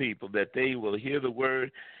to the people, that they will hear the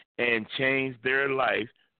word and change their life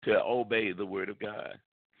to obey the word of God.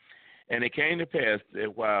 And it came to pass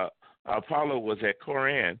that while Apollo was at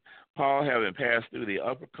Corinth, Paul, having passed through the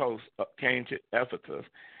upper coast, came to Ephesus,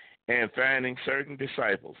 and finding certain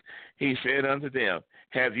disciples, he said unto them,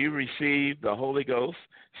 have you received the Holy Ghost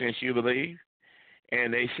since you believe?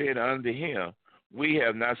 And they said unto him, we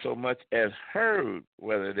have not so much as heard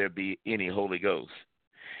whether there be any Holy Ghost.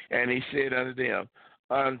 And he said unto them,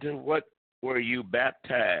 unto what were you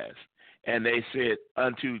baptized? And they said,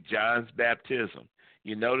 unto John's baptism.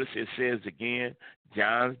 You notice it says again,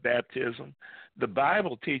 John's baptism. The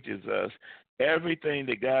Bible teaches us everything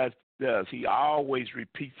that God does, he always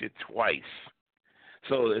repeats it twice.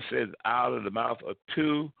 So it says, out of the mouth of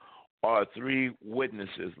two or three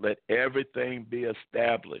witnesses, let everything be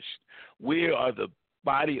established. We are the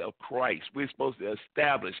body of Christ. We're supposed to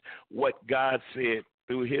establish what God said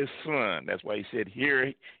through his son. That's why he said,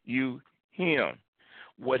 hear you him,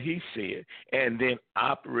 what he said, and then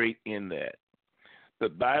operate in that. The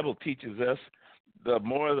Bible teaches us the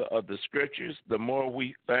more of the scriptures, the more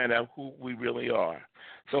we find out who we really are.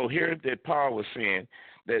 So here that Paul was saying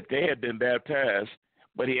that they had been baptized,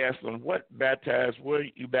 but he asked them, what baptized were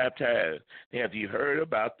you baptized? Have you heard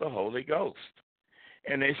about the Holy Ghost?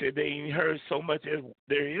 And they said they ain't heard so much as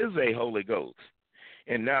there is a Holy Ghost.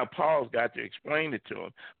 And now Paul's got to explain it to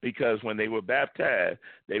them, because when they were baptized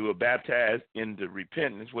into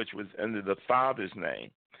repentance, which was under the Father's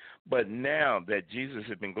name. But now that Jesus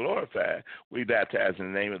has been glorified, we baptize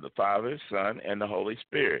in the name of the Father, Son, and the Holy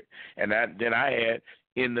Spirit. And then I add,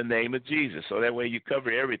 in the name of Jesus. So that way you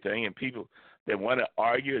cover everything, and people that want to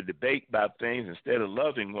argue or debate about things instead of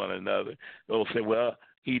loving one another, they'll say, well,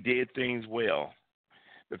 he did things well.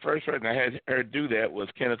 The first person I had heard do that was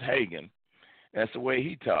Kenneth Hagin. That's the way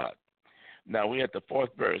he taught. Now we at the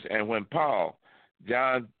fourth verse. And when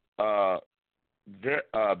John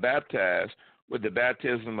baptized with the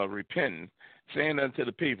baptism of repentance, saying unto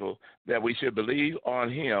the people that we should believe on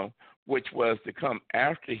him which was to come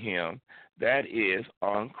after him, that is,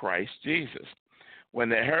 on Christ Jesus. When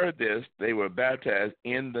they heard this, they were baptized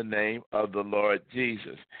in the name of the Lord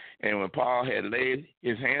Jesus. And when Paul had laid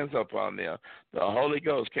his hands upon them, the Holy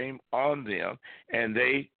Ghost came on them, and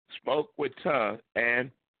they spoke with tongues and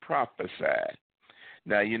prophesied.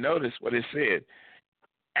 Now you notice what it said.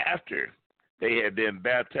 After they had been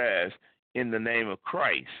baptized in the name of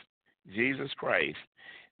Christ, Jesus Christ,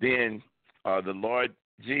 then the Lord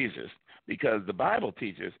Jesus, because the Bible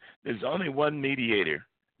teaches there's only one mediator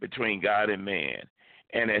between God and man,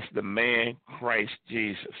 and it's the man Christ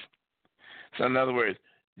Jesus. So in other words,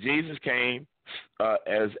 Jesus came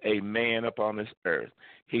as a man upon this earth.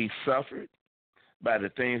 He suffered by the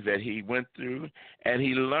things that he went through, and he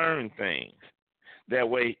learned things. That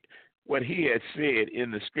way, what he had said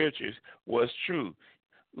in the scriptures was true.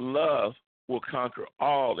 Love will conquer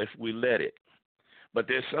all if we let it. But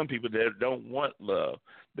there's some people that don't want love.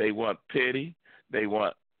 They want pity. They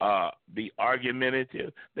want be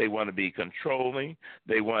argumentative. They want to be controlling.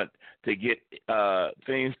 They want to get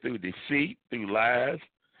things through deceit, through lies.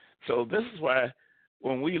 So this is why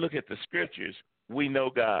when we look at the scriptures, we know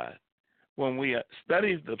God. When we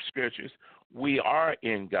study the scriptures, we are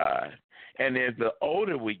in God. And as the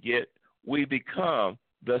older we get, we become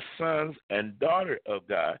the sons and daughter of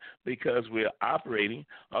God, because we're operating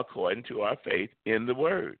according to our faith in the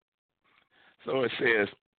Word. So it says,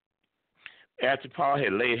 after Paul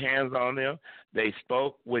had laid hands on them, they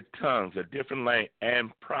spoke with tongues, a different language,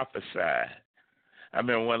 and prophesied. I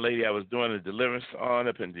remember one lady I was doing a deliverance on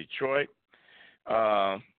up in Detroit.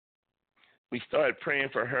 We started praying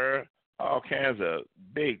for her. All kinds of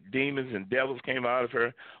big demons and devils came out of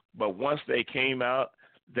her. But once they came out,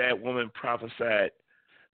 that woman prophesied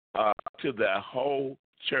to the whole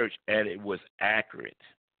church, and it was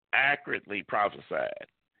accurately prophesied.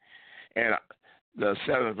 And the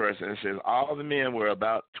 7th verse, and it says, all the men were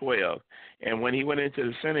about 12. And when he went into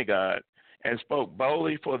the synagogue and spoke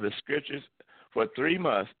boldly for the scriptures for 3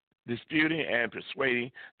 months, disputing and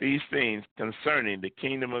persuading these things concerning the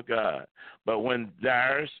kingdom of God. But when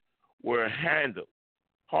divers were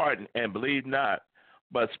hardened and believed not,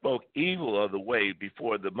 but spoke evil of the way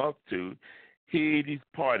before the multitude, he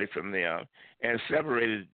departed from them and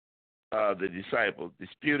separated the disciples,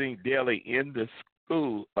 disputing daily in the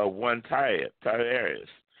school of one Tyrus.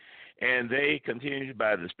 And they continued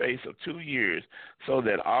by the space of 2 years, so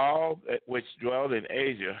that all which dwelled in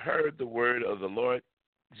Asia heard the word of the Lord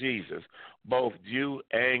Jesus, both Jew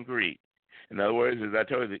and Greek. In other words, as I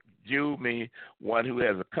told you, the Jew means one who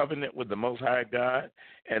has a covenant with the Most High God,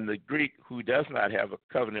 and the Greek who does not have a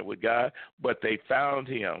covenant with God, but they found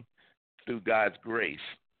him through God's grace.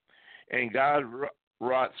 And God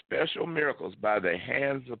wrought special miracles by the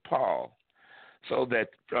hands of Paul, so that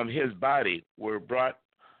from his body were brought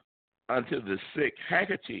unto the sick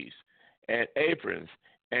handkerchiefs and aprons,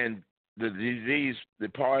 and the disease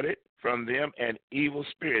departed from them, and evil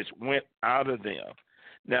spirits went out of them.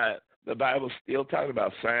 Now, the Bible still talks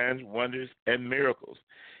about signs, wonders, and miracles.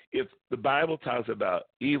 If the Bible talks about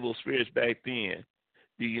evil spirits back then,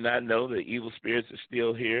 do you not know that evil spirits are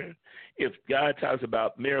still here? If God talks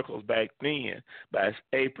about miracles back then, by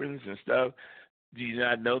aprons and stuff, Do you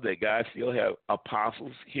not know that God still have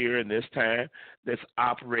apostles here in this time that's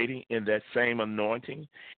operating in that same anointing?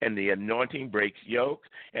 And the anointing breaks yokes,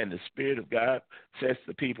 and the Spirit of God sets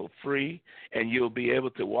the people free, and you'll be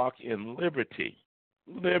able to walk in liberty.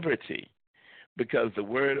 Liberty. Because the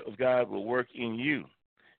Word of God will work in you.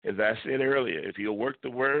 As I said earlier, if you'll work the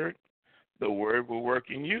Word will work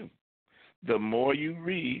in you. The more you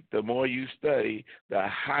read, the more you study, the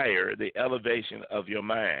higher the elevation of your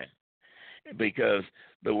mind. Because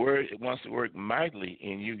the Word wants to work mightily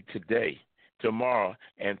in you today, tomorrow,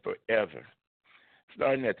 and forever.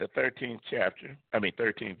 Starting at the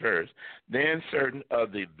 13th verse. Then certain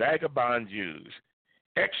of the vagabond Jews,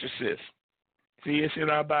 exorcists, see, it's in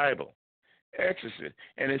our Bible, exorcists,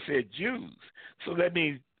 and it said Jews. So that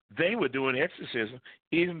means they were doing exorcism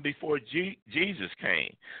even before Jesus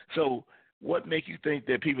came. So what makes you think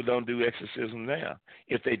that people don't do exorcism now?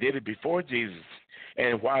 If they did it before Jesus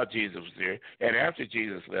and while Jesus was there and after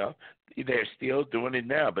Jesus left, they're still doing it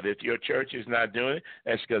now. But if your church is not doing it,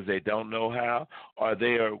 that's because they don't know how, or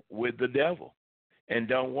they are with the devil and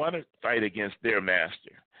don't want to fight against their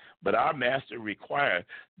master. But our master requires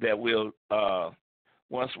that we'll,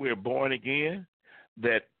 once we're born again,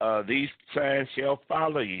 that these signs shall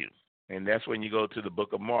follow you. And that's when you go to the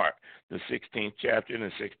book of Mark, the 16th chapter and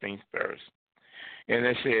the 16th verse. And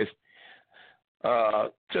it says,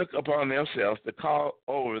 took upon themselves to call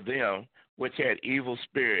over them which had evil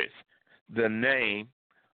spirits the name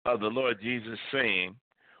of the Lord Jesus, saying,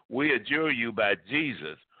 we adjure you by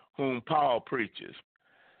Jesus, whom Paul preaches.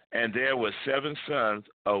 And there were 7 sons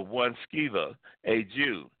of one Sceva, a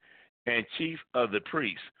Jew, and chief of the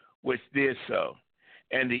priests, which did so.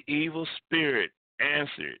 And the evil spirit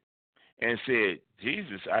answered and said,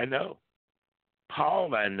 Jesus I know,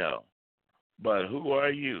 Paul I know, but who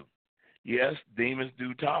are you? Yes, demons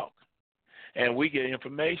do talk. And we get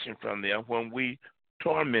information from them when we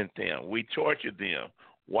torment them, we torture them.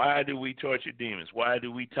 Why do we torture demons? Why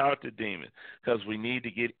do we talk to demons? Because we need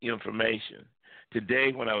to get information.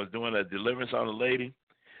 Today, when I was doing a deliverance on a lady,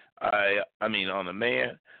 on a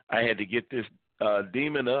man, I had to get this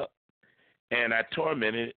demon up, and I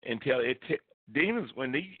tormented it until it. Demons,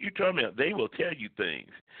 when you torment, they will tell you things.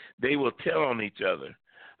 They will tell on each other.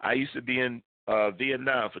 I used to be in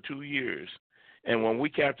Vietnam for 2 years, and when we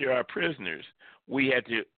captured our prisoners, we had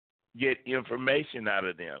to get information out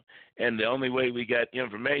of them. And the only way we got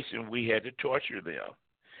information, we had to torture them.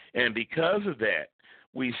 And because of that,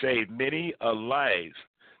 we saved many lives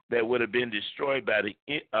that would have been destroyed by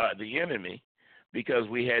the enemy because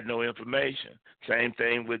we had no information. Same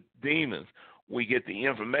thing with demons. We get the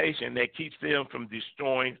information that keeps them from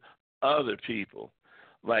destroying other people.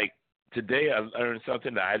 Like today, I learned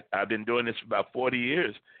something. I've been doing this for about 40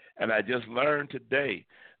 years, and I just learned today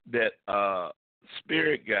that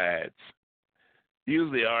spirit guides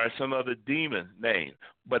usually are some other demon name,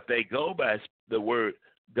 but they go by the word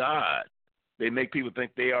God. They make people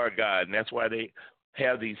think they are God, and that's why they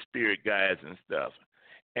have these spirit guides and stuff.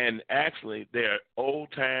 And actually, they're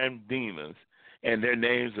old-time demons, and their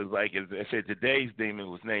names is like, as I said, today's demon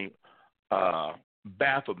was named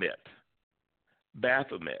Baphomet.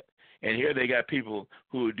 Baphomet. And here they got people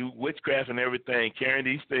who do witchcraft and everything, carrying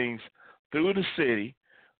these things through the city,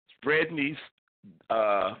 spreading these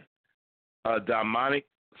demonic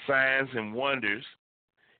signs and wonders,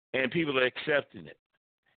 and people are accepting it.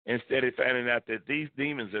 Instead of finding out that these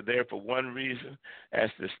demons are there for one reason, as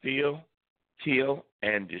to steal, kill,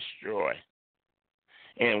 and destroy.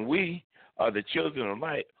 And we are the children of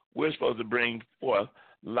light. We're supposed to bring forth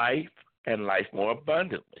life and life more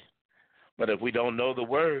abundantly. But if we don't know the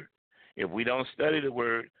word, if we don't study the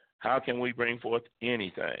word, how can we bring forth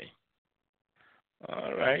anything?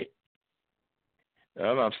 All right.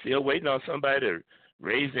 Well, I'm still waiting on somebody to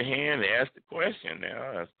raise their hand and ask the question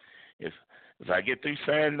now. If I get through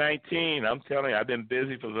Psalm 19, I'm telling you, I've been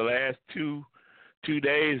busy for the last two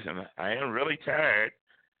days, and I am really tired.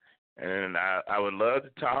 And I would love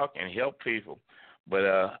to talk and help people, but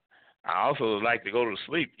I also would like to go to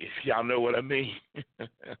sleep, if y'all know what I mean.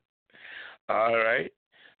 All right.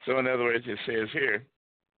 So in other words, it says here,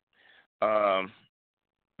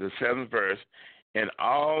 the 7th verse, and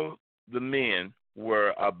all the men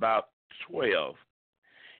were about 12.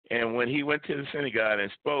 And when he went to the synagogue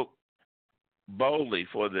and spoke boldly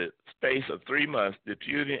for the space of 3 months,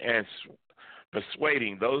 disputing and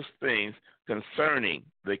persuading those things concerning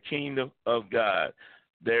the kingdom of God.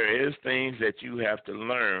 There is things that you have to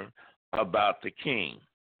learn about the king.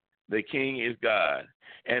 The king is God.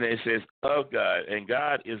 And it says of God. And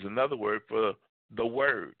God is another word for the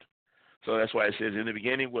word. So that's why it says in the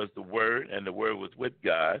beginning was the word, and the word was with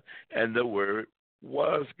God, and the word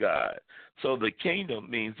was God. So the kingdom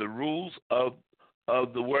means the rules of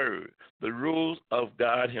the word, the rules of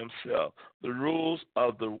God himself, the rules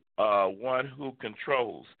of the one who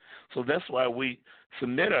controls. So that's why we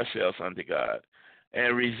submit ourselves unto God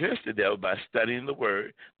and resist the devil by studying the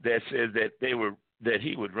word that says that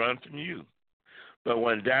he would run from you. But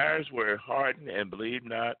when dyers were hardened and believed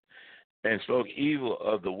not, and spoke evil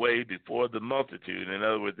of the way before the multitude. In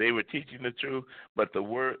other words, they were teaching the truth, but the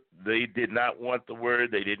word, they did not want the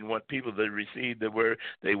word. They didn't want people to receive the word.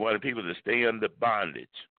 They wanted people to stay under bondage.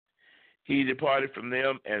 He departed from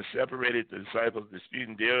them and separated the disciples,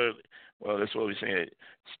 disputing daily. Well, that's what we're saying.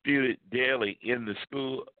 Disputed daily in the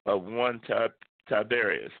school of one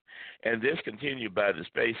Tiberius. And this continued by the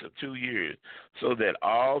space of 2 years, so that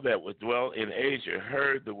all that would dwell in Asia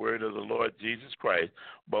heard the word of the Lord Jesus Christ,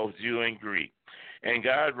 both Jew and Greek. And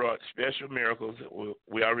God wrought special miracles.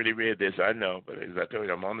 We already read this, I know, but as I told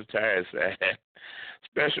you, I'm on the tired side.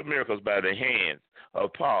 Special miracles by the hands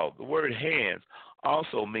of Paul. The word hands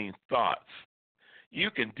also means thoughts. You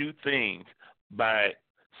can do things by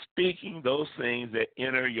speaking those things that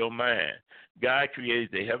enter your mind. God created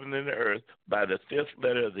the heaven and the earth by the fifth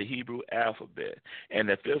letter of the Hebrew alphabet. And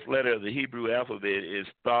the fifth letter of the Hebrew alphabet is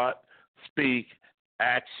thought, speak,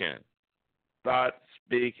 action. Thought,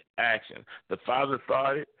 speak, action. The Father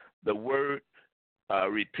thought it, the Word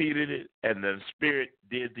repeated it, and the Spirit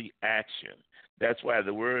did the action. That's why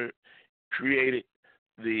the Word created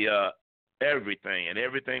the everything, and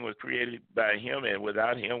everything was created by Him, and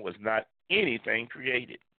without Him was not anything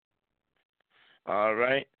created. All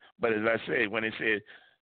right? But as I said, when it said,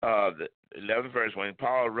 the 11th verse, when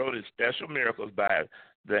Paul wrote his special miracles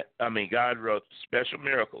God wrote special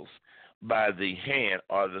miracles by the hand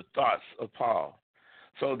or the thoughts of Paul,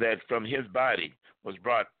 so that from his body was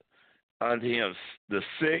brought unto him the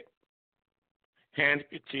sick,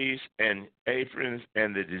 handkerchiefs and aprons,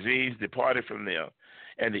 and the disease departed from them,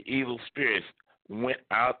 and the evil spirits went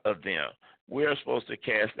out of them. We're supposed to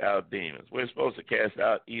cast out demons. We're supposed to cast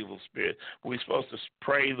out evil spirits. We're supposed to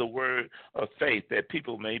pray the word of faith that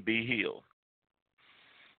people may be healed.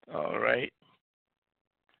 All right.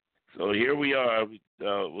 So here we are.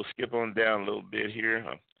 We'll skip on down a little bit here.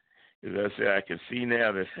 As I said, I can see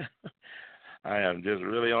now that I am just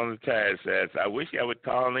really on the tired side. So I wish I would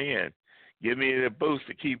call in. Give me the boost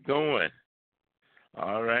to keep going.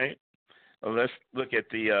 All right. Well, let's look at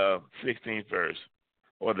the 16th verse.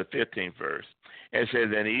 Or the 15th verse. And it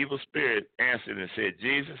says, and the evil spirit answered and said,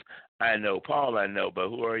 Jesus, I know. Paul, I know, but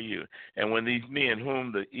who are you? And when these men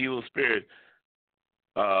whom the evil spirit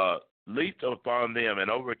leaped upon them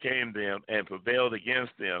and overcame them and prevailed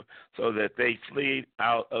against them, so that they fled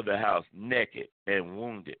out of the house naked and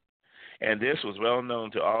wounded. And this was well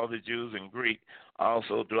known to all the Jews and Greek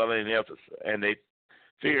also dwelling in Ephesus. And they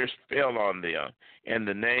fears fell on them, and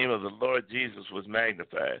the name of the Lord Jesus was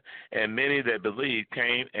magnified. And many that believed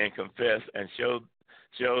came and confessed and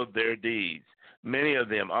showed their deeds. Many of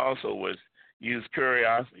them also used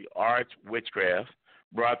curiosity, arts, witchcraft,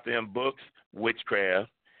 brought them books,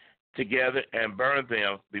 witchcraft, together and burned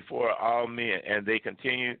them before all men. And they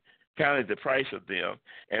counted the price of them,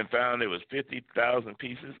 and found it was 50,000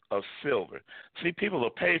 pieces of silver. See, people will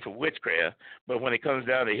pay for witchcraft, but when it comes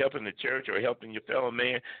down to helping the church or helping your fellow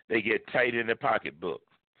man, they get tight in their pocketbook.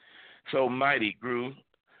 So mighty grew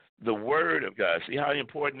the word of God. See how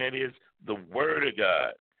important that is? The word of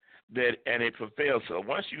God. And it prevails. So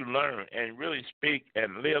once you learn and really speak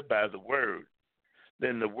and live by the word,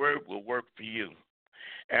 then the word will work for you.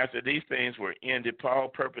 After these things were ended, Paul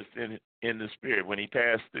purposed in the Spirit when he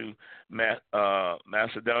passed through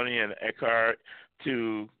Macedonia and Achaia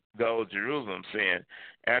to go to Jerusalem, saying,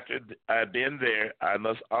 after I've been there, I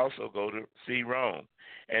must also go to see Rome.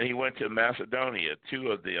 And he went to Macedonia,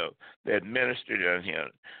 two of them that ministered on him,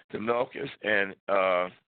 to Malchus and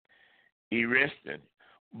Ariston.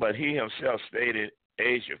 But he himself stayed in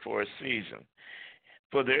Asia for a season.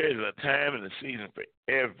 For there is a time and a season for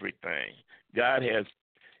everything. God has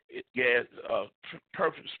a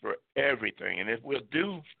purpose for everything. And if we'll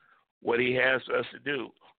do what he has for us to do,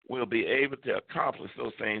 we'll be able to accomplish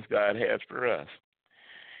those things God has for us.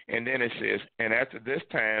 And then it says, and after this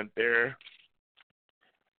time there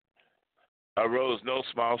arose no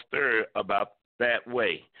small stir about that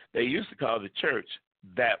way. They used to call the church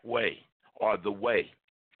that way or the way.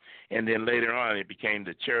 And then later on, it became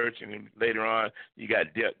the church, and then later on, you got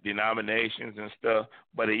denominations and stuff.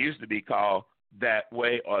 But it used to be called that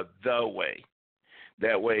way or the way.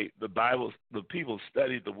 That way, the people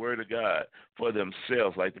studied the Word of God for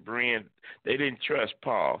themselves. Like the Bereans, they didn't trust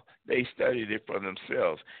Paul. They studied it for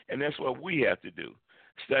themselves. And that's what we have to do.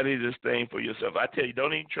 Study this thing for yourself. I tell you,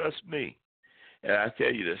 don't even trust me. And I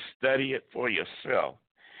tell you to study it for yourself.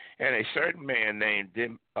 And a certain man named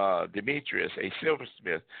Demetrius, a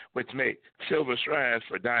silversmith, which made silver shrines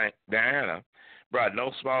for Diana, brought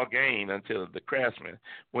no small gain unto the craftsmen.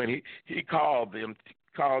 When he called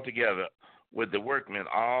together with the workmen,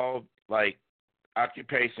 all like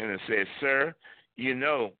occupation, and said, Sir, you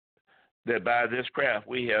know that by this craft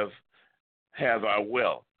we have our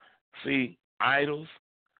wealth. See, idols,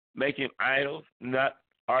 making idols, not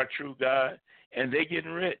our true God, and they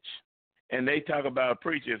getting rich. And they talk about a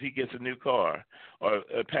preacher if he gets a new car or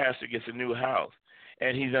a pastor gets a new house,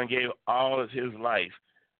 and he's done gave all of his life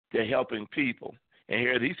to helping people. And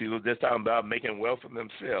here are these people just talking about making wealth for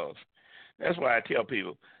themselves. That's why I tell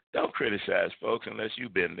people, don't criticize folks unless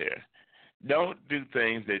you've been there. Don't do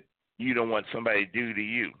things that you don't want somebody to do to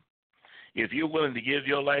you. If you're willing to give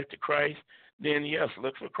your life to Christ, then yes,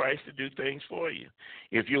 look for Christ to do things for you.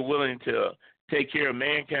 If you're willing to take care of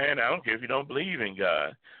mankind, I don't care if you don't believe in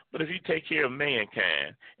God, but if you take care of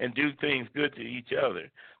mankind and do things good to each other,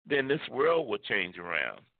 then this world will change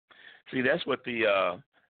around. See, that's what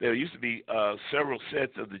there used to be several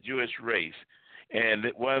sets of the Jewish race, and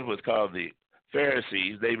one was called the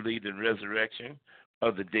Pharisees. They believed in resurrection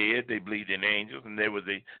of the dead. They believed in angels, and there were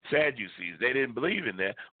the Sadducees. They didn't believe in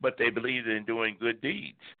that, but they believed in doing good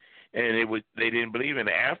deeds. And they didn't believe in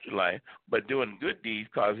the afterlife, but doing good deeds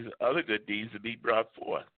causes other good deeds to be brought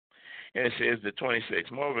forth. And it says the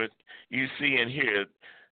 26th. Moreover, you see and hear,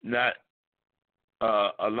 not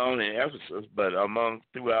alone in Ephesus, but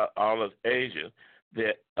throughout all of Asia,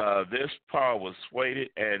 that this Paul was swayed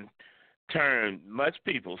and turned much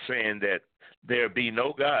people, saying that there be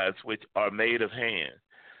no gods which are made of hand,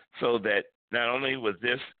 so that not only was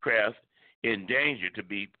this craft in danger to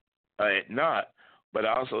be not, but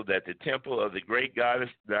also that the temple of the great goddess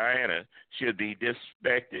Diana should be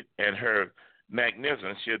disrespected and her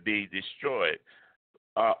magnificence should be destroyed,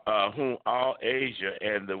 whom all Asia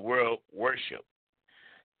and the world worship.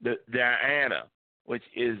 The Diana, which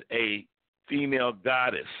is a female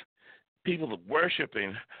goddess, people are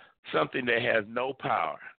worshiping something that has no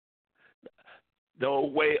power, no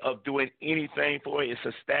way of doing anything for it. It's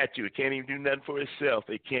a statue. It can't even do nothing for itself.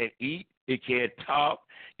 It can't eat. It can't talk.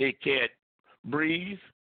 It can't breathe.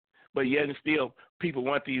 But yet and still, people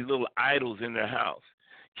want these little idols in their house,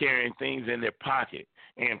 carrying things in their pocket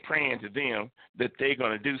and praying to them that they're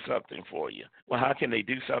going to do something for you. Well, how can they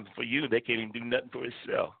do something for you? They can't even do nothing for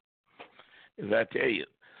themselves. As I tell you,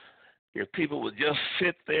 if people would just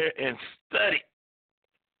sit there and study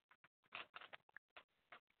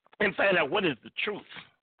and find out what is the truth,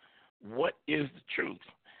 what is the truth,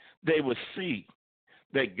 they will see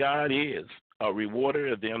that God is a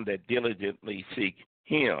rewarder of them that diligently seek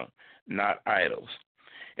him, not idols.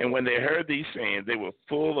 And when they heard these sayings, they were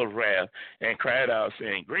full of wrath and cried out,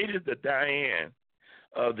 saying, Great is the Diana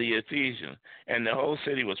of the Ephesians. And the whole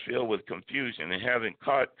city was filled with confusion. And having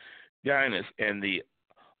caught Dionysus and the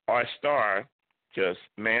Aristarchus,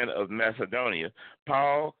 man of Macedonia,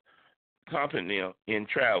 Paul accompanied them in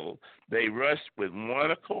travel. They rushed with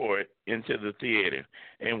one accord into the theater.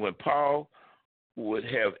 And when Paul would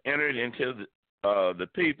have entered into the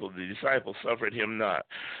people, the disciples suffered him not.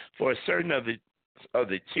 For certain of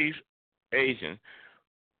the chief agents,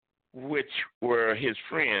 which were his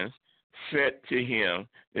friends, said to him,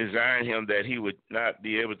 desiring him that he would not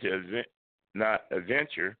be able to not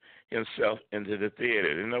venture himself into the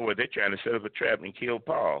theater. In other words, they're trying to set up a trap and kill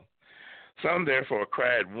Paul. Some therefore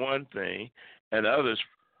cried one thing, and others,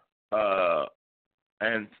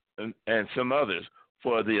 and some others,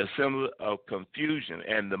 for the assembly of confusion,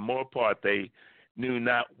 and the more part they knew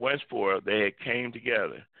not whenceforth they had came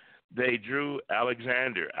together. They drew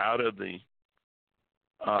Alexander out of the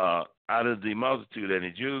multitude, and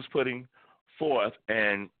the Jews putting forth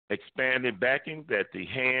and expanded, backing that the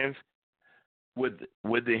hands with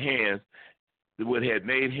the hands would have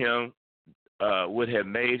made him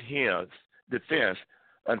defense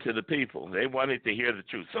unto the people. They wanted to hear the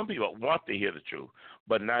truth. Some people want to hear the truth,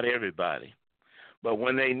 but not everybody. But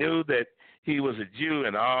when they knew that he was a Jew,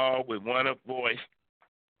 and all with one voice,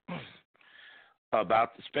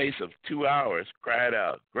 about the space of 2 hours, cried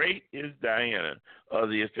out, Great is Diana of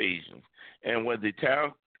the Ephesians. And when the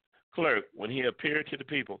town clerk, when he appeared to the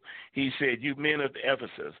people, he said, You men of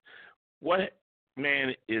Ephesus, what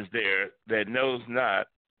man is there that knows not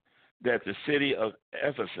that the city of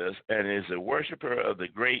Ephesus and is a worshiper of the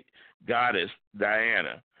great goddess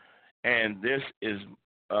Diana, and this is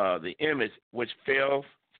the image which fell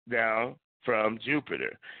down from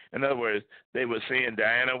Jupiter. In other words, they were saying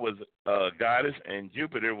Diana was a goddess and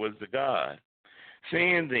Jupiter was the god.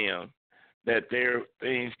 Seeing them that their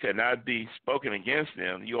things cannot be spoken against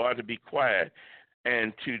them, you ought to be quiet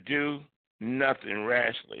and to do nothing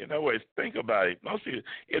rashly. In other words, think about it. Most people,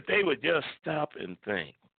 if they would just stop and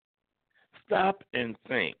think,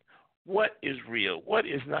 what is real, what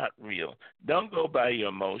is not real. Don't go by your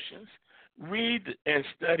emotions. Read and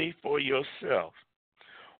study for yourself.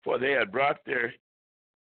 For they had brought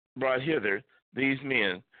hither these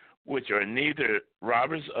men, which are neither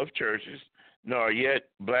robbers of churches, nor yet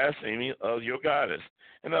blaspheming of your goddess.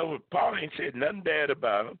 In other words, Paul ain't said nothing bad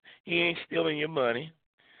about him. He ain't stealing your money.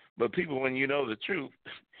 But people, when you know the truth,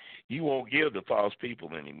 you won't give to false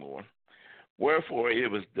people anymore. Wherefore it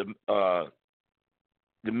was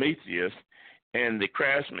Demetrius and the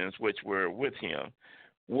craftsmen which were with him.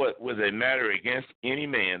 What was a matter against any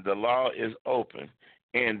man, the law is open,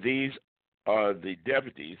 and these are the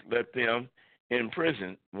deputies. Let them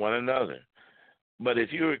imprison one another. But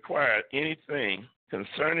if you require anything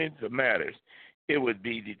concerning the matters, it would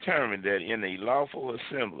be determined that in a lawful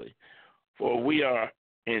assembly, for we are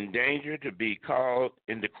in danger to be called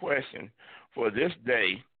into question for this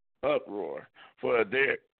day uproar, for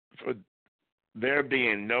there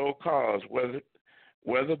being no cause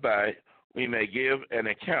whereby we may give an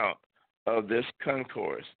account of this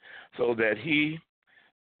concourse, so that he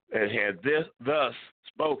that had thus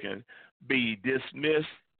spoken be dismissed.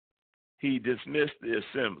 He dismissed the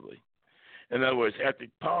assembly. In other words, after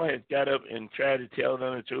Paul had got up and tried to tell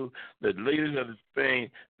them the truth, the leaders of the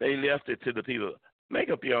thing, they left it to the people. Make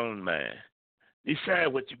up your own mind. Decide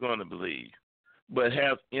what you're going to believe, but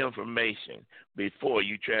have information before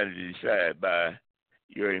you try to decide by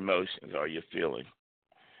your emotions or your feelings.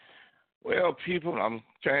 Well, people, I'm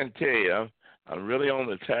trying to tell you, I'm really on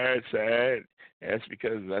the tired side. That's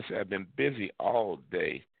because, as I said, I've been busy all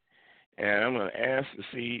day. And I'm going to ask to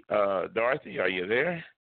see, Dorothy, are you there?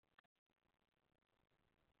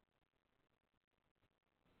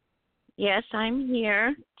 Yes, I'm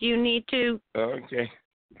here. Do you need to Okay.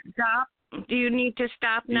 stop? Do you need to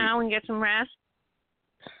stop now and get some rest?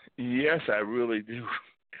 Yes, I really do.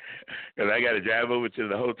 Because I got to drive over to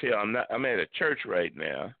the hotel. I'm at a church right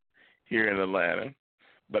now here in Atlanta.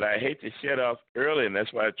 But I hate to shut off early, and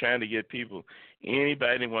that's why I'm trying to get people,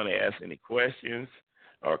 anybody want to ask any questions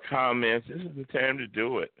or comments, this is the time to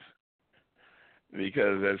do it.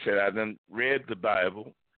 Because, as I said, I've done read the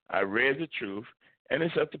Bible, I read the truth, and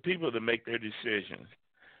it's up to people to make their decisions.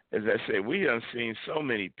 As I said, we have seen so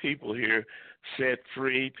many people here set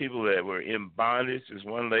free, people that were in bondage. There's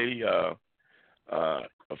one lady, a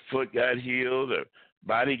foot got healed, a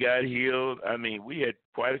body got healed. I mean, we had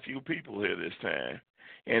quite a few people here this time.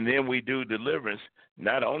 And then we do deliverance,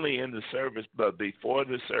 not only in the service, but before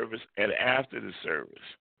the service and after the service.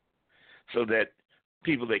 So that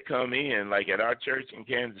people that come in, like at our church in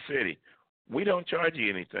Kansas City, we don't charge you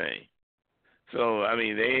anything. So, I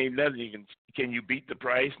mean, there ain't nothing can you beat the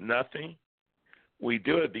price? Nothing. We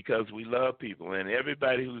do it because we love people. And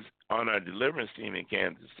everybody who's on our deliverance team in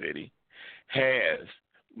Kansas City has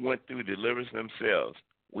went through deliverance themselves.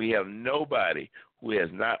 We have nobody who has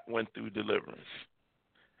not went through deliverance.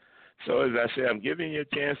 So, as I said, I'm giving you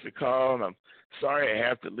a chance to call, and I'm sorry I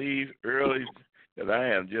have to leave early because I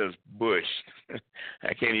am just bushed.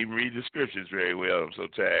 I can't even read the scriptures very well. I'm so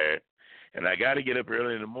tired. And I got to get up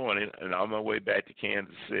early in the morning and on my way back to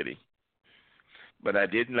Kansas City. But I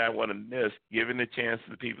did not want to miss giving the chance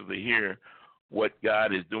to the people to hear what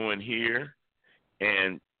God is doing here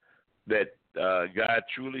and that God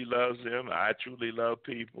truly loves them. I truly love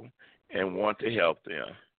people and want to help them.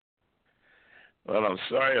 Well, I'm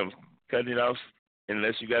sorry I'm cutting it off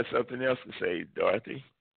unless you got something else to say, Dorothy.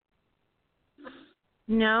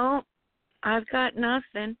 No, I've got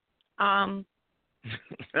nothing.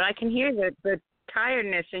 But I can hear the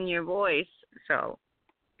tiredness in your voice, so.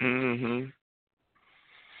 Mhm.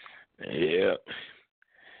 Yeah.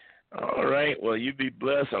 All right. Well, you be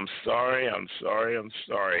blessed. I'm sorry.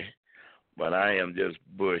 But I am just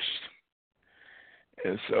bushed.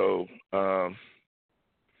 And so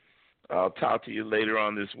I'll talk to you later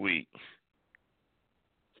on this week.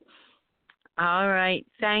 All right.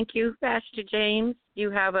 Thank you, Pastor James.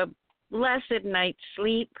 You have a blessed night's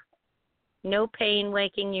sleep. No pain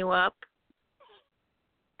waking you up.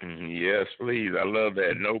 Yes, please. I love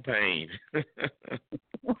that. No pain.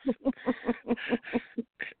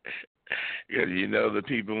 Because you know the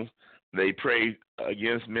people, they pray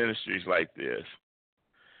against ministries like this.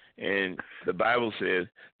 And the Bible says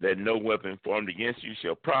that no weapon formed against you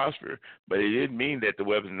shall prosper, but it didn't mean that the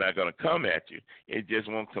weapon's not going to come at you. It just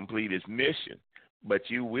won't complete its mission, but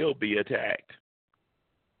you will be attacked.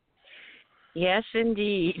 Yes,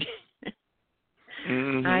 indeed.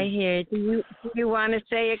 Mm-hmm. I hear. Do you want to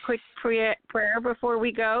say a quick prayer before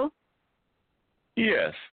we go?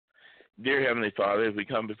 Yes. Dear Heavenly Father, as we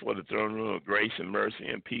come before the throne room of grace and mercy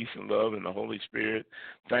and peace and love and the Holy Spirit,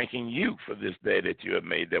 thanking you for this day that you have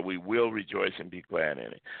made, that we will rejoice and be glad in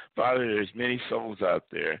it. Father, there's many souls out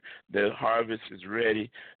there. The harvest is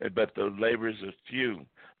ready, but the laborers are few.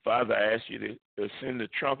 Father, I ask you to send the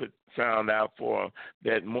trumpet sound out for them,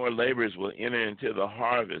 that more laborers will enter into the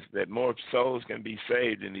harvest, that more souls can be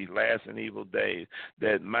saved in these last and evil days,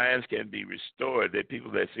 that minds can be restored, that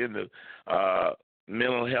people that's in the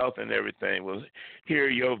mental health and everything will hear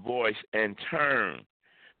your voice and turn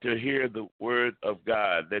to hear the word of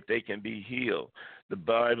God, that they can be healed. The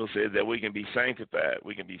Bible says that we can be sanctified.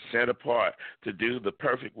 We can be set apart to do the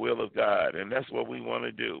perfect will of God, and that's what we want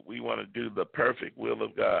to do. We want to do the perfect will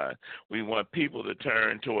of God. We want people to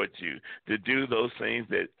turn towards you, to do those things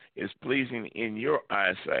that is pleasing in your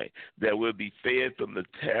eyesight, that will be fed from the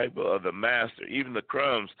table of the Master. Even the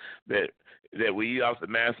crumbs that we eat off the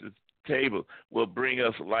Master's table will bring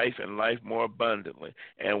us life and life more abundantly,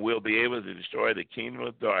 and we'll be able to destroy the kingdom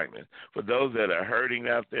of darkness. For those that are hurting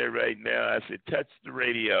out there right now, I say touch the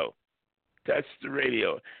radio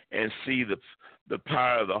and see the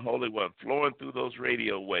power of the Holy One flowing through those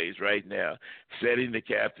radio waves right now, setting the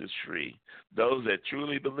captives free. Those that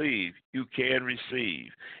truly believe, you can receive.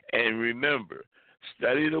 And remember,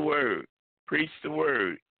 study the word, preach the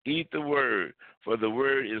word, eat the word, for the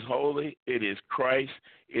word is holy, it is Christ,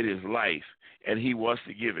 it is life, and he wants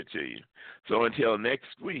to give it to you. So until next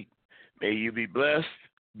week, may you be blessed,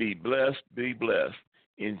 be blessed, be blessed,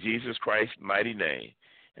 in Jesus Christ's mighty name.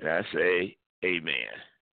 And I say, amen.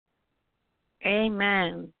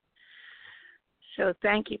 Amen. So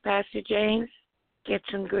thank you, Pastor James. Get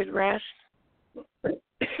some good rest.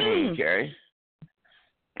 Okay.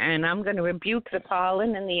 And I'm going to rebuke the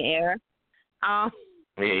pollen in the air.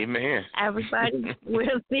 Amen. Everybody,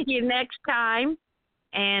 we'll see you next time.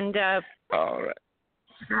 And all right.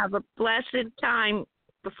 Have a blessed time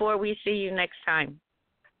before we see you next time.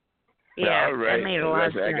 Yeah, all right. That made a lot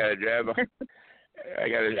of sense. I gotta drive. I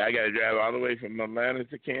gotta drive all the way from Atlanta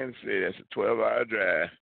to Kansas City. That's a 12-hour drive.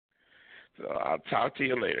 So I'll talk to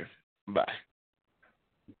you later. Bye.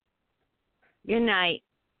 Good night.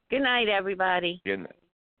 Good night, everybody. Good night.